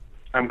 like,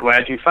 I'm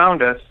glad you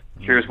found us.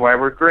 Here's why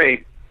we're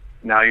great.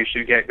 Now you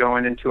should get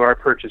going into our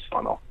purchase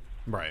funnel.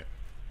 Right.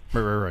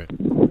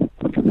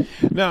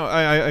 Now,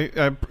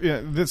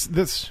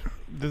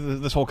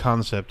 this whole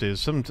concept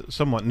is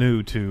somewhat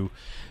new to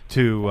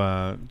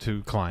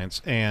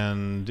clients,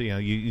 and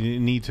you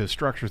need to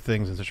structure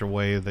things in such a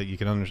way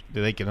that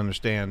they can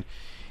understand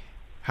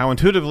how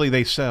intuitively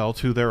they sell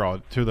to their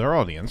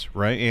audience,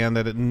 right? And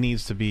that it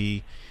needs to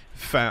be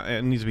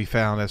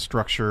found as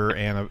structure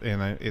and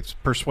it's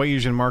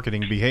persuasion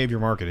marketing, behavior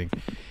marketing,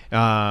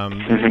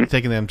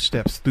 taking them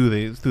steps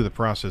through the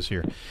process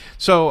here.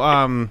 So,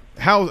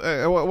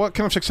 what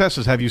kind of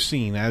successes have you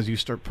seen as you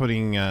start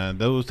putting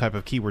those type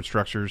of keyword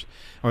structures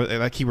or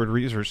that keyword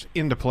research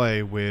into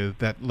play with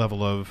that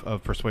level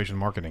of persuasion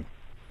marketing?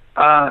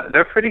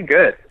 They're pretty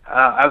good.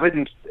 I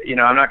wouldn't,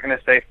 I'm not going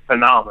to say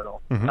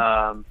phenomenal,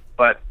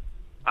 but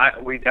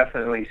we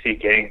definitely see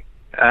gain.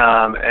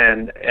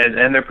 And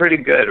they're pretty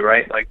good,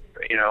 right? Like,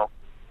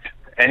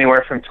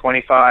 anywhere from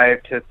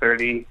 25 to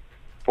 30,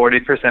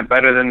 40%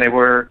 better than they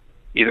were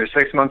either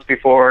 6 months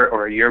before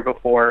or a year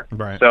before.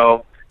 Right.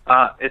 So,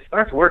 it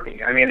starts working.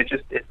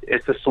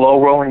 It's a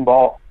slow rolling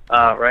ball,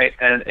 right?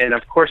 And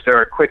of course there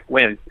are quick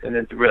wins. And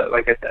it's really,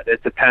 like I said,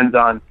 it depends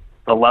on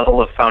the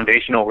level of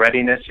foundational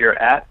readiness you're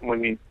at when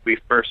we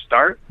first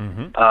start.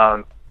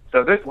 So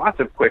there's lots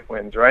of quick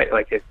wins, right?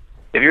 Like if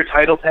your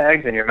title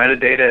tags and your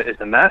metadata is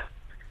a mess,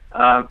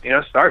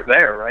 start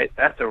there, right?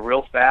 That's a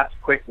real fast,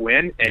 quick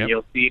win, and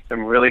you'll see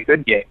some really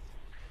good gains.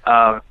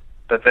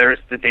 But there's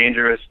the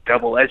dangerous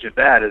double edge of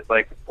that is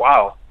like,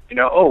 wow,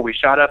 we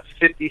shot up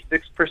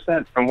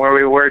 56% from where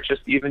we were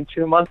just even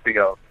 2 months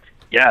ago.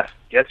 Yes,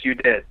 you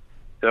did.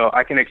 So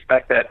I can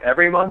expect that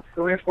every month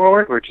going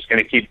forward. We're just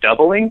going to keep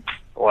doubling.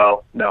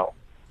 Well, no,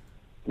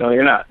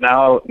 you're not.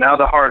 Now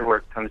the hard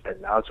work comes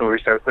in. Now it's when we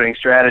start putting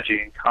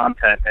strategy and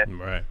content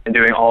and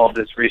doing all of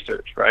this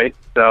research, right?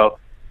 So.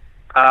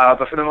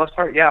 But for the most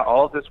part,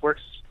 all of this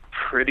works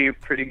pretty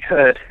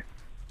good.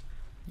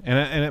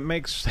 And it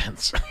makes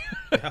sense,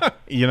 at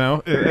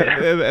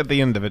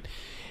the end of it,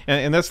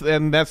 and that's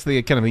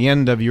the kind of the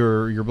end of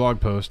your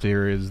blog post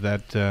here is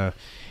that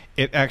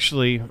it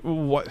actually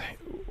what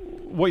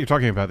you're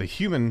talking about, the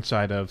human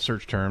side of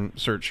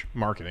search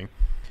marketing,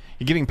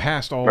 You're getting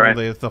past all Right.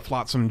 the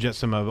flotsam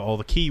jetsam of all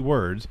the key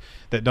words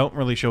that don't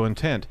really show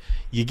intent.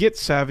 You get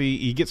savvy,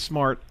 you get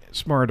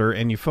smarter,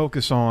 and you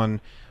focus on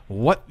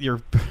what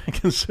your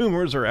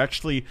consumers are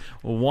actually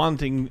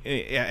wanting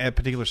at a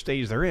particular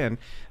stage they're in.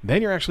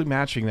 Then you're actually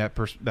matching that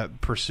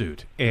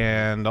pursuit,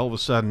 and all of a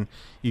sudden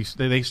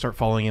they start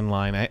falling in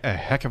line a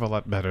heck of a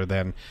lot better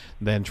than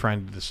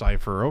trying to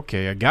decipher.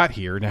 Okay, I got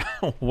here now.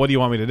 What do you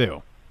want me to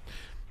do?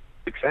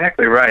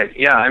 Exactly right.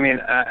 Yeah, I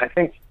mean, I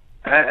think,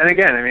 and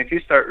again, I mean, if you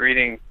start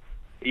reading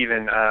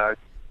even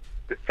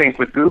things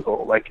with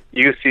Google, like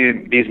you see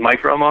these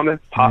micro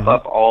moments pop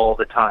up all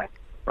the time,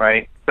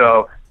 right?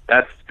 So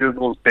that's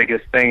Google's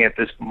biggest thing at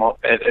this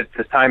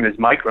time is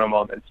micro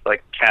moments,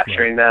 like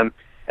capturing them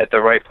at the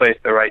right place,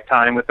 the right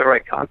time, with the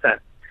right content,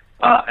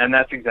 and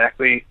that's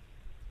exactly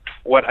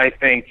what I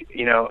think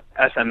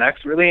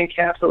SMX really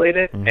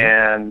encapsulated,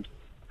 and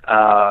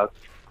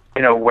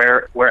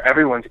where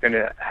everyone's going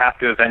to have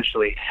to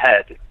eventually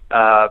head,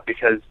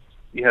 because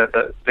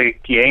the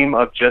game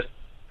of just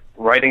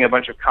writing a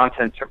bunch of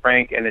content to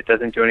rank and it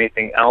doesn't do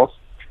anything else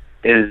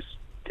has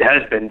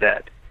been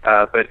dead.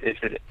 But if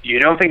you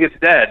don't think it's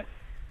dead,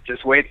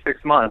 just wait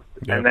 6 months,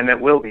 and then it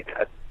will be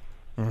dead.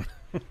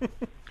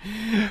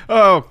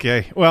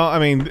 Okay. Well, I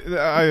mean,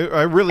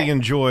 I really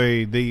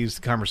enjoy these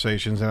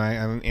conversations,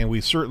 and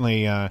we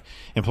certainly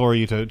implore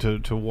you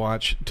to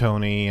watch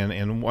Tony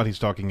and what he's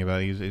talking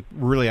about. He's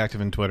really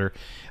active in Twitter.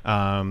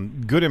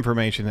 Good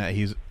information that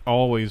he's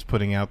always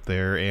putting out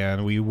there,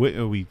 and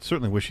we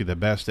certainly wish you the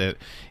best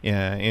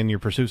in your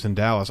pursuits in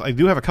Dallas. I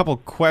do have a couple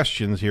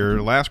questions here,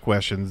 last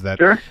questions that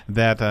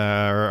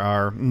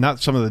are not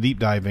some of the deep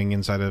diving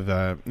inside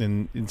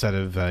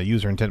of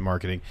user intent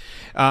marketing.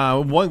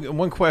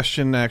 One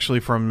question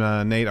actually from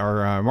Nate,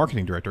 our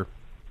marketing director.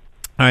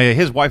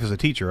 His wife is a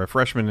teacher, a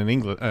freshman in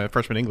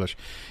English.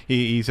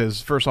 He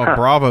says, first off,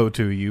 bravo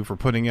to you for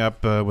putting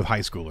up with high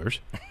schoolers.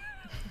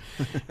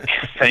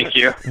 Thank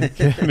you.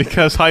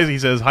 Because he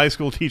says high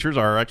school teachers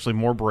are actually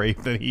more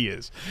brave than he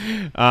is.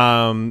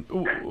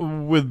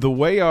 With the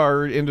way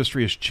our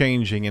industry is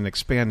changing and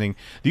expanding,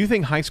 do you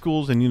think high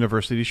schools and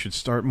universities should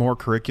start more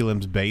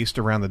curriculums based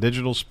around the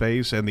digital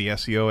space and the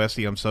SEO,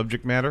 SEM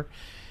subject matter?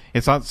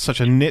 It's not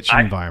such a niche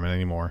environment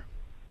anymore.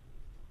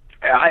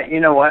 You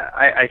know what?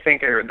 I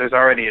think there's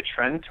already a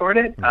trend toward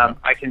it.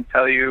 I can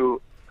tell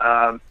you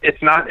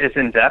it's not as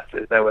in-depth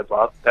as I would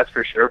love, that's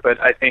for sure, but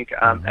I think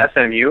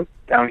SMU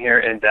down here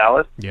in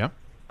Dallas,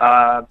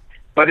 but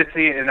it's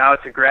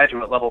a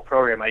graduate level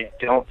program. I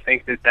don't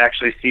think it's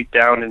actually seeped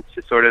down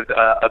into sort of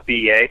a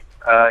BA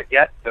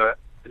yet. The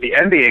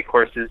MBA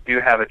courses do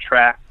have a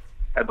track,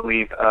 I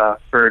believe,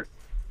 for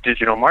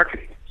digital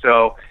marketing.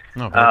 So,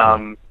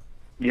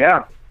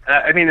 yeah.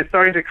 I mean, it's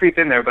starting to creep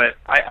in there, but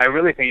I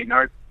really think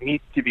it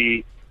needs to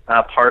be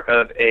part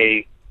of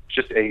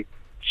just a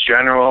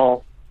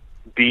general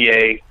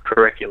BA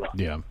curriculum.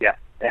 Yeah,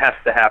 it has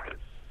to happen.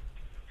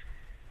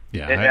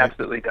 Yeah, it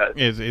absolutely does.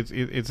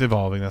 It's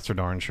evolving. That's for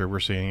darn sure.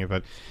 We're seeing it,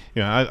 but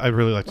I'd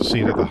really like to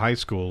see it at the high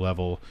school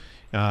level.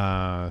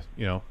 More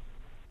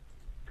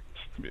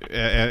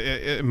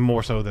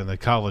so than the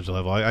college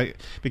level.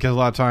 Because a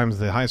lot of times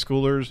the high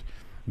schoolers.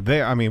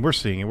 We're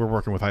seeing it. We're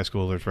working with high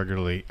schoolers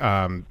regularly,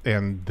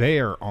 and they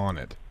are on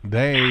it.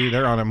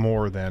 They're on it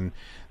more than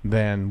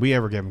we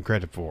ever give them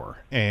credit for.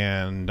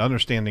 And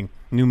understanding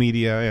new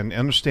media and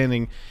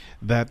understanding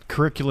that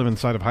curriculum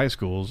inside of high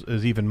schools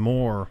is even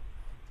more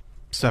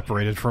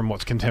separated from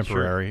what's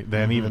contemporary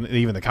than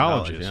even the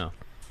colleges.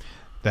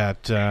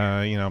 That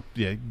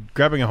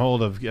grabbing a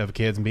hold of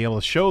kids and being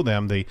able to show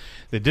them the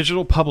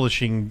digital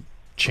publishing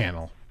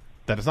channel.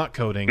 That it's not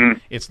coding.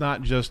 It's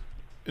not just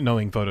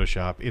knowing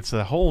Photoshop. It's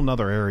a whole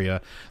nother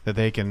area that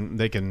they can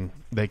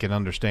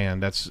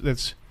understand.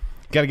 That's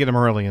got to get them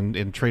early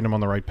and train them on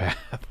the right path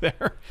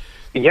there.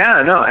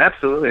 Yeah, no,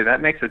 absolutely.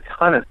 That makes a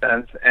ton of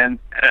sense, and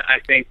I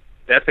think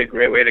that's a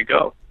great way to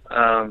go.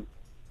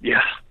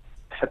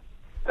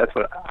 That's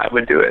what I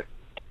would do it.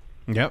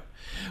 Yep.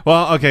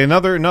 Well, okay.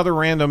 Another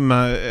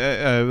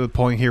random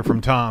point here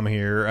from Tom.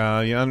 Here,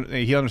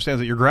 he understands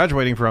that you're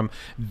graduating from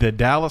the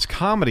Dallas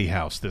Comedy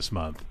House this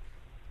month.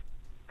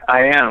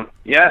 I am.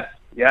 Yes.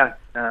 Yeah.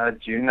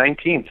 June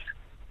 19th.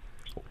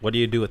 What do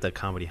you do at the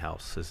Comedy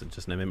House? Is it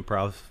just an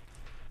improv?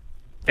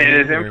 It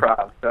is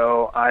improv.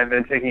 So I've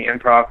been taking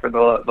improv for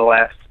the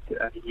last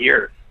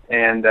year,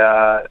 and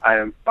I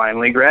am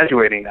finally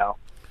graduating now.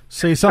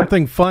 Say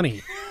something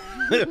funny.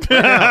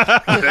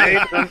 Say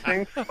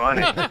something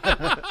funny.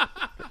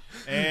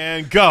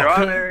 And go.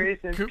 Strawberries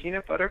and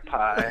peanut butter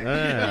pie.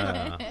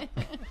 Yeah.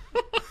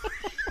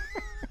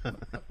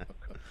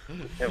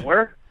 It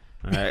worked.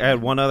 All right, I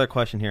had one other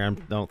question here. I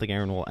don't think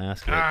Aaron will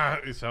ask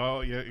it.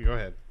 So go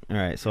ahead. All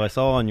right, so I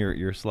saw on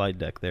your slide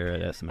deck there at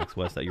SMX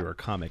West that you were a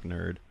comic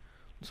nerd.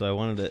 So I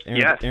wanted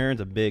to.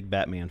 Aaron's a big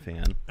Batman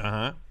fan.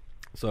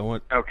 So I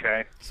want.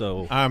 Okay.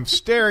 So I'm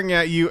staring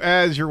at you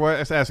as you're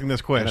asking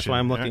this question. That's why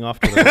I'm looking off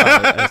to the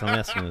right as I'm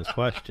asking this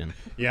question.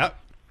 Yep.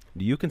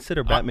 Do you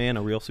consider Batman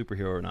a real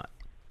superhero or not?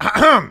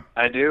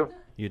 I do.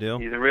 You do?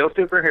 He's a real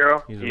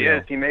superhero. He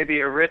is. He may be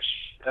a rich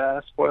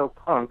spoiled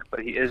punk, but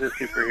he is a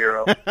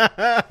superhero.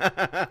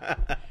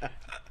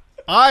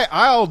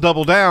 I'll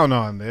double down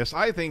on this.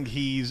 I think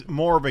he's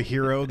more of a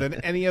hero than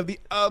any of the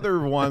other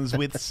ones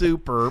with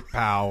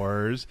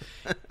superpowers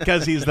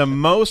because he's the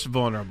most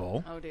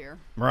vulnerable. Oh, dear.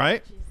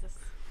 Right? Jesus.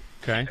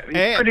 Okay.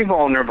 He's pretty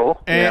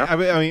vulnerable. And,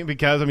 yeah.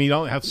 Because you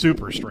don't have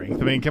super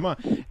strength. I mean, come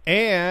on.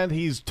 And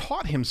he's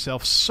taught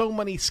himself so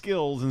many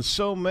skills and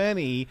so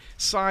many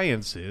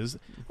sciences.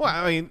 Well,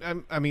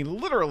 I mean,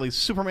 literally,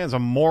 Superman's a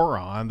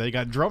moron. They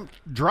got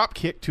drop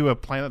kicked to a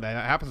planet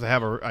that happens to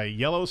have a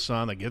yellow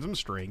sun that gives him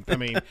strength. I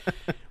mean,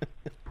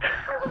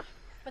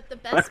 but the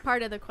best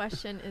part of the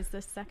question is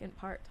the second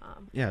part,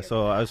 Tom. Yeah.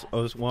 So I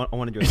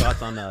wanted your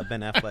thoughts on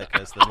Ben Affleck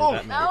as the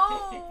new Batman.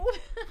 No.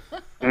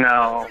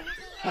 No.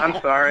 I'm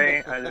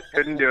sorry. I just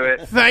couldn't do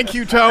it. Thank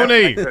you,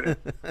 Tony.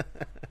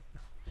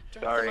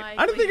 Sorry.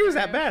 I didn't think it was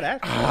that bad,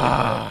 actually.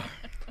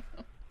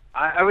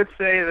 I would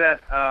say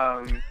that,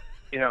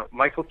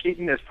 Michael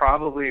Keaton is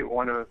probably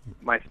one of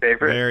my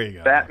favorite. There you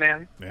go.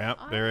 Batman. Yep,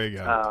 there you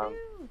go.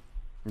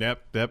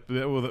 Yep.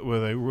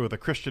 With a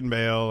Christian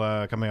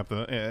Bale coming up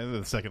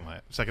the second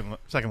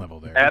level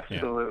there.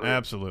 Absolutely. Yeah,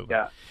 absolutely.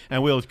 Yeah.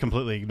 And we'll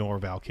completely ignore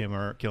Val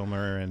Kilmer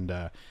and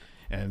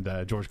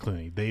George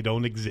Clooney. They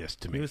don't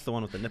exist to me. He was the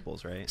one with the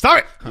nipples, right?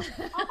 Stop it!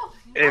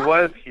 It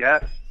was,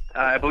 yes.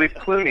 I believe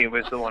Clooney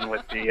was the one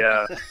with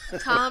the.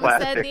 Tom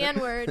plastic. said the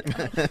N-word.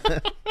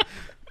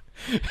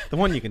 The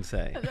one you can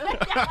say.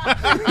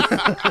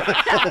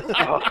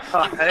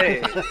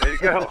 Hey, there you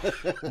go.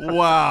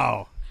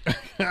 Wow.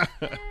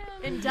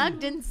 And Doug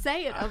didn't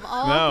say it, of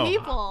all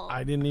people.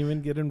 I didn't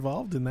even get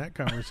involved in that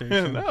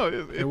conversation. No,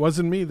 it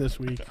wasn't me this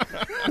week.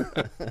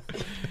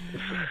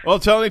 Well,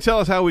 Tony, tell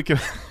us how we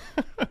can.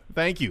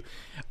 Thank you.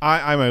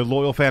 I'm a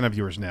loyal fan of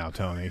yours now,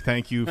 Tony.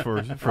 Thank you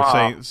for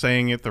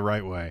saying it the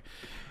right way.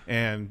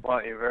 And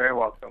well, you're very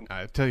welcome.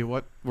 I tell you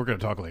what, we're going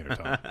to talk later,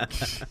 Tony.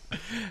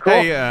 Cool.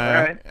 Hey, all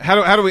right.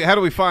 how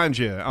do we find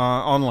you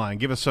online?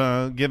 Give us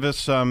some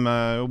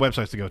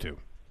websites to go to.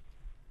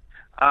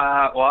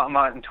 Well, I'm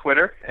on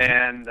Twitter,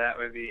 and that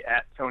would be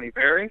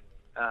 @TonyVerre.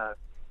 The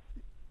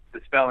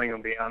spelling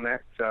will be on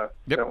there, so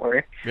don't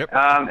worry. Yep.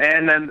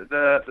 And then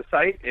the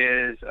site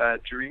is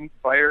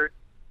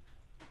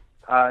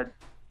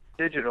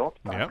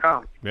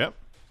dreamfireddigital.com. Yep.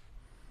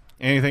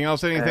 Anything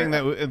else? Anything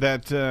that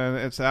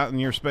it's out in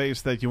your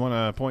space that you want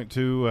to point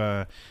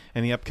to?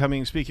 Any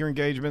upcoming speaker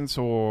engagements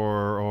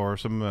or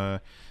some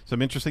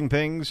interesting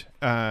things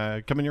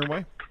coming your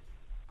way?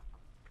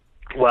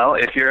 Well,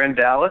 if you're in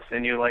Dallas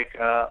and you like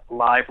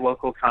live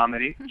local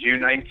comedy, June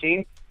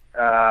 19th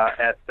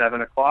at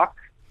 7 o'clock,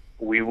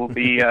 we will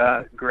be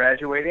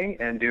graduating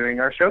and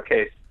doing our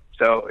showcase.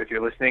 So if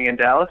you're listening in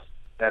Dallas,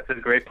 that's a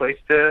great place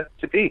to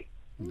be.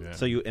 Yeah.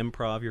 So you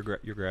improv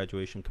your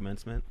graduation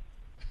commencement?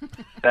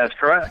 That's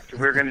correct.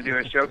 We're going to do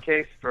a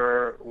showcase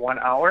for 1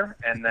 hour,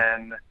 and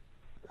then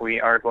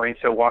we are going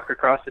to walk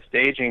across the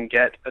stage and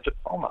get a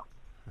diploma.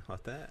 How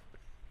about that?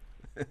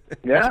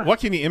 Yeah.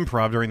 What can you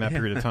improv during that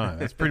period of time?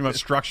 It's pretty much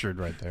structured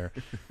right there.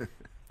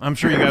 I'm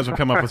sure you guys will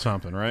come up with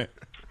something, right?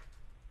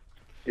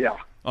 Yeah.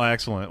 Oh,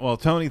 excellent. Well,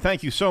 Tony,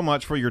 thank you so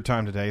much for your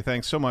time today.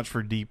 Thanks so much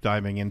for deep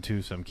diving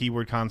into some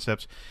keyword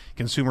concepts,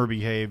 consumer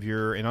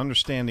behavior, and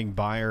understanding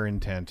buyer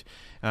intent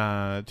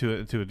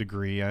to a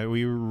degree.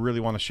 We really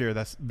want to share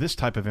this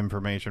type of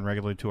information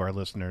regularly to our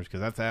listeners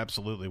because that's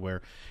absolutely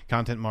where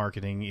content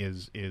marketing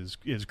is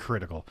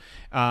critical.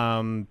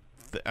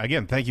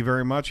 Again, thank you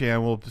very much,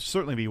 and we'll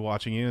certainly be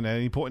watching you. And at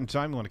any point in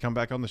time you want to come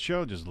back on the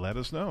show, just let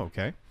us know,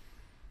 okay?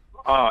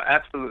 Oh,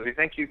 absolutely.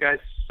 Thank you guys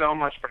so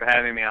much for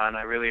having me on.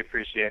 I really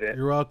appreciate it.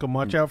 You're welcome.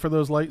 Watch out for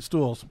those light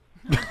stools.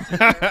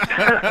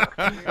 I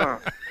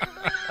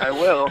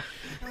will.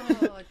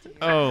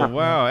 Oh,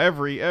 wow.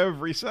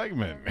 Every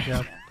segment.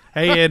 Yeah.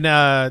 Hey, and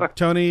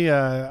Tony,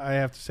 I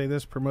have to say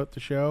this, promote the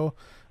show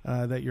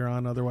that you're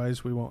on.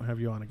 Otherwise, we won't have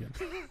you on again.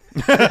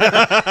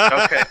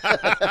 Okay.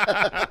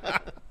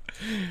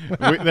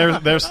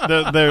 There's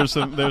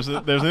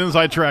an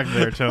inside track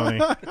there,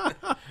 Tony.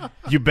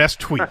 You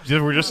best tweet.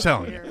 We're just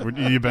telling you.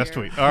 You best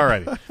tweet. All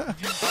righty.